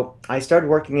something. So I started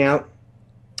working out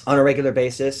on a regular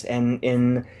basis, and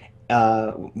in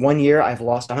 1 year I've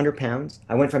lost 100 pounds.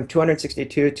 I went from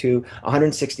 262 to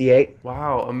 168.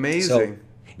 Wow, amazing.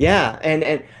 Yeah,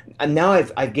 and now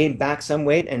I've gained back some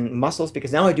weight and muscles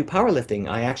because now I do powerlifting.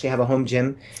 I actually have a home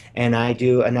gym, and I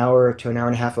do an hour to an hour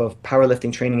and a half of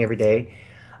powerlifting training every day.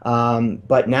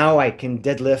 But now I can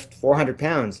deadlift 400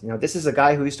 pounds. This is a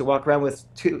guy who used to walk around with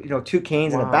two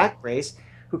canes and a Wow. back brace,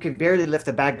 who can barely lift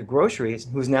a bag of groceries,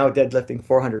 who's now deadlifting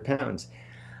 400 pounds.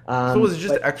 So was it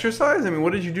just But exercise? I mean,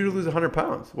 what did you do to lose 100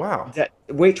 pounds? Wow.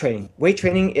 weight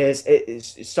training is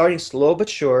starting slow but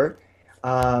sure.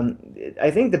 Um,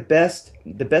 I think the best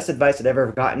advice I've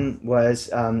ever gotten was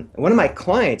one of my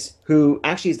clients, who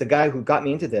actually is the guy who got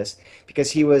me into this, because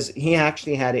he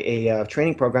actually had a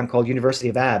training program called University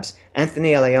of Abs.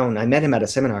 Anthony Leone. I met him at a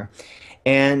seminar,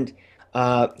 and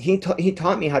he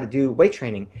taught me how to do weight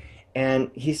training, and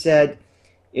he said,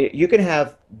 You can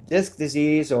have disc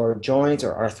disease or joints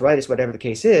or arthritis, whatever the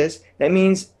case is. That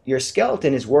means your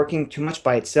skeleton is working too much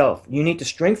by itself. You need to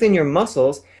strengthen your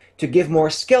muscles to give more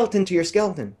skeleton to your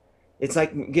skeleton. It's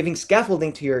like giving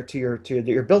scaffolding to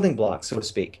your building blocks, so to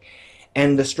speak.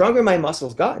 And the stronger my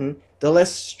muscles gotten, the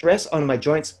less stress on my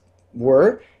joints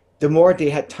were, the more they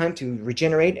had time to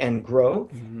regenerate and grow.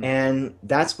 And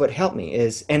that's what helped me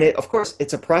and of course,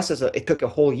 it's a process. It took a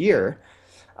whole year.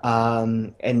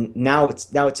 And now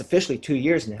it's officially 2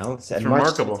 years now. It's It's March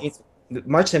remarkable. 17th.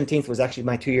 March 17th was actually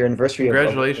my 2-year anniversary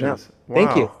Congratulations.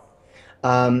 Thank you.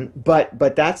 Wow.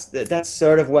 But that's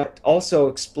sort of what also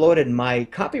exploded my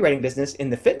copywriting business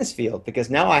in the fitness field, because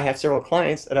now I have several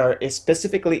clients that are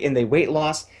specifically in the weight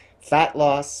loss, fat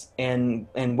loss, and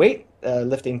weight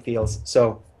lifting fields.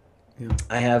 So Yeah.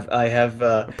 I have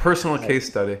A personal case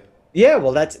study. yeah,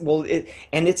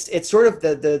 it's sort of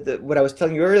the what I was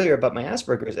telling you earlier about my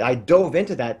Asperger's. I dove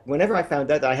into that whenever I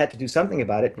found out that I had to do something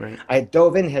about it. Right. I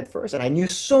dove in head first, and I knew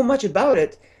so much about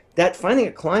it that finding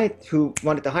a client who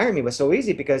wanted to hire me was so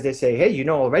easy, because they say, "Hey, you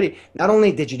know already. Not only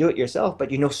did you do it yourself,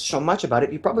 but you know so much about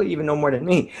it. You probably even know more than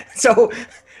me." So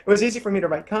it was easy for me to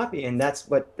write copy, and that's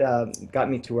what got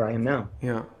me to where I am now.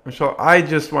 Yeah. Michel, I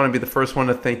just want to be the first one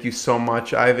to thank you so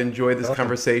much. I've enjoyed this Welcome.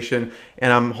 conversation,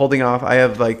 and I'm holding off. I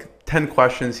have like 10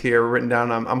 questions here written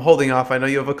down. I'm holding off. I know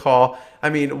you have a call. I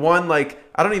mean, one, like,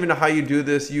 I don't even know how you do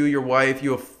this. You, your wife,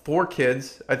 you have 4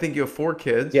 kids. I think you have 4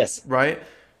 kids. Yes. Right?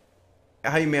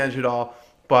 How you manage it all.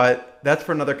 But that's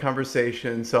for another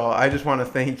conversation. So I just want to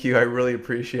thank you. I really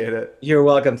appreciate it. You're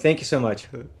welcome. Thank you so much.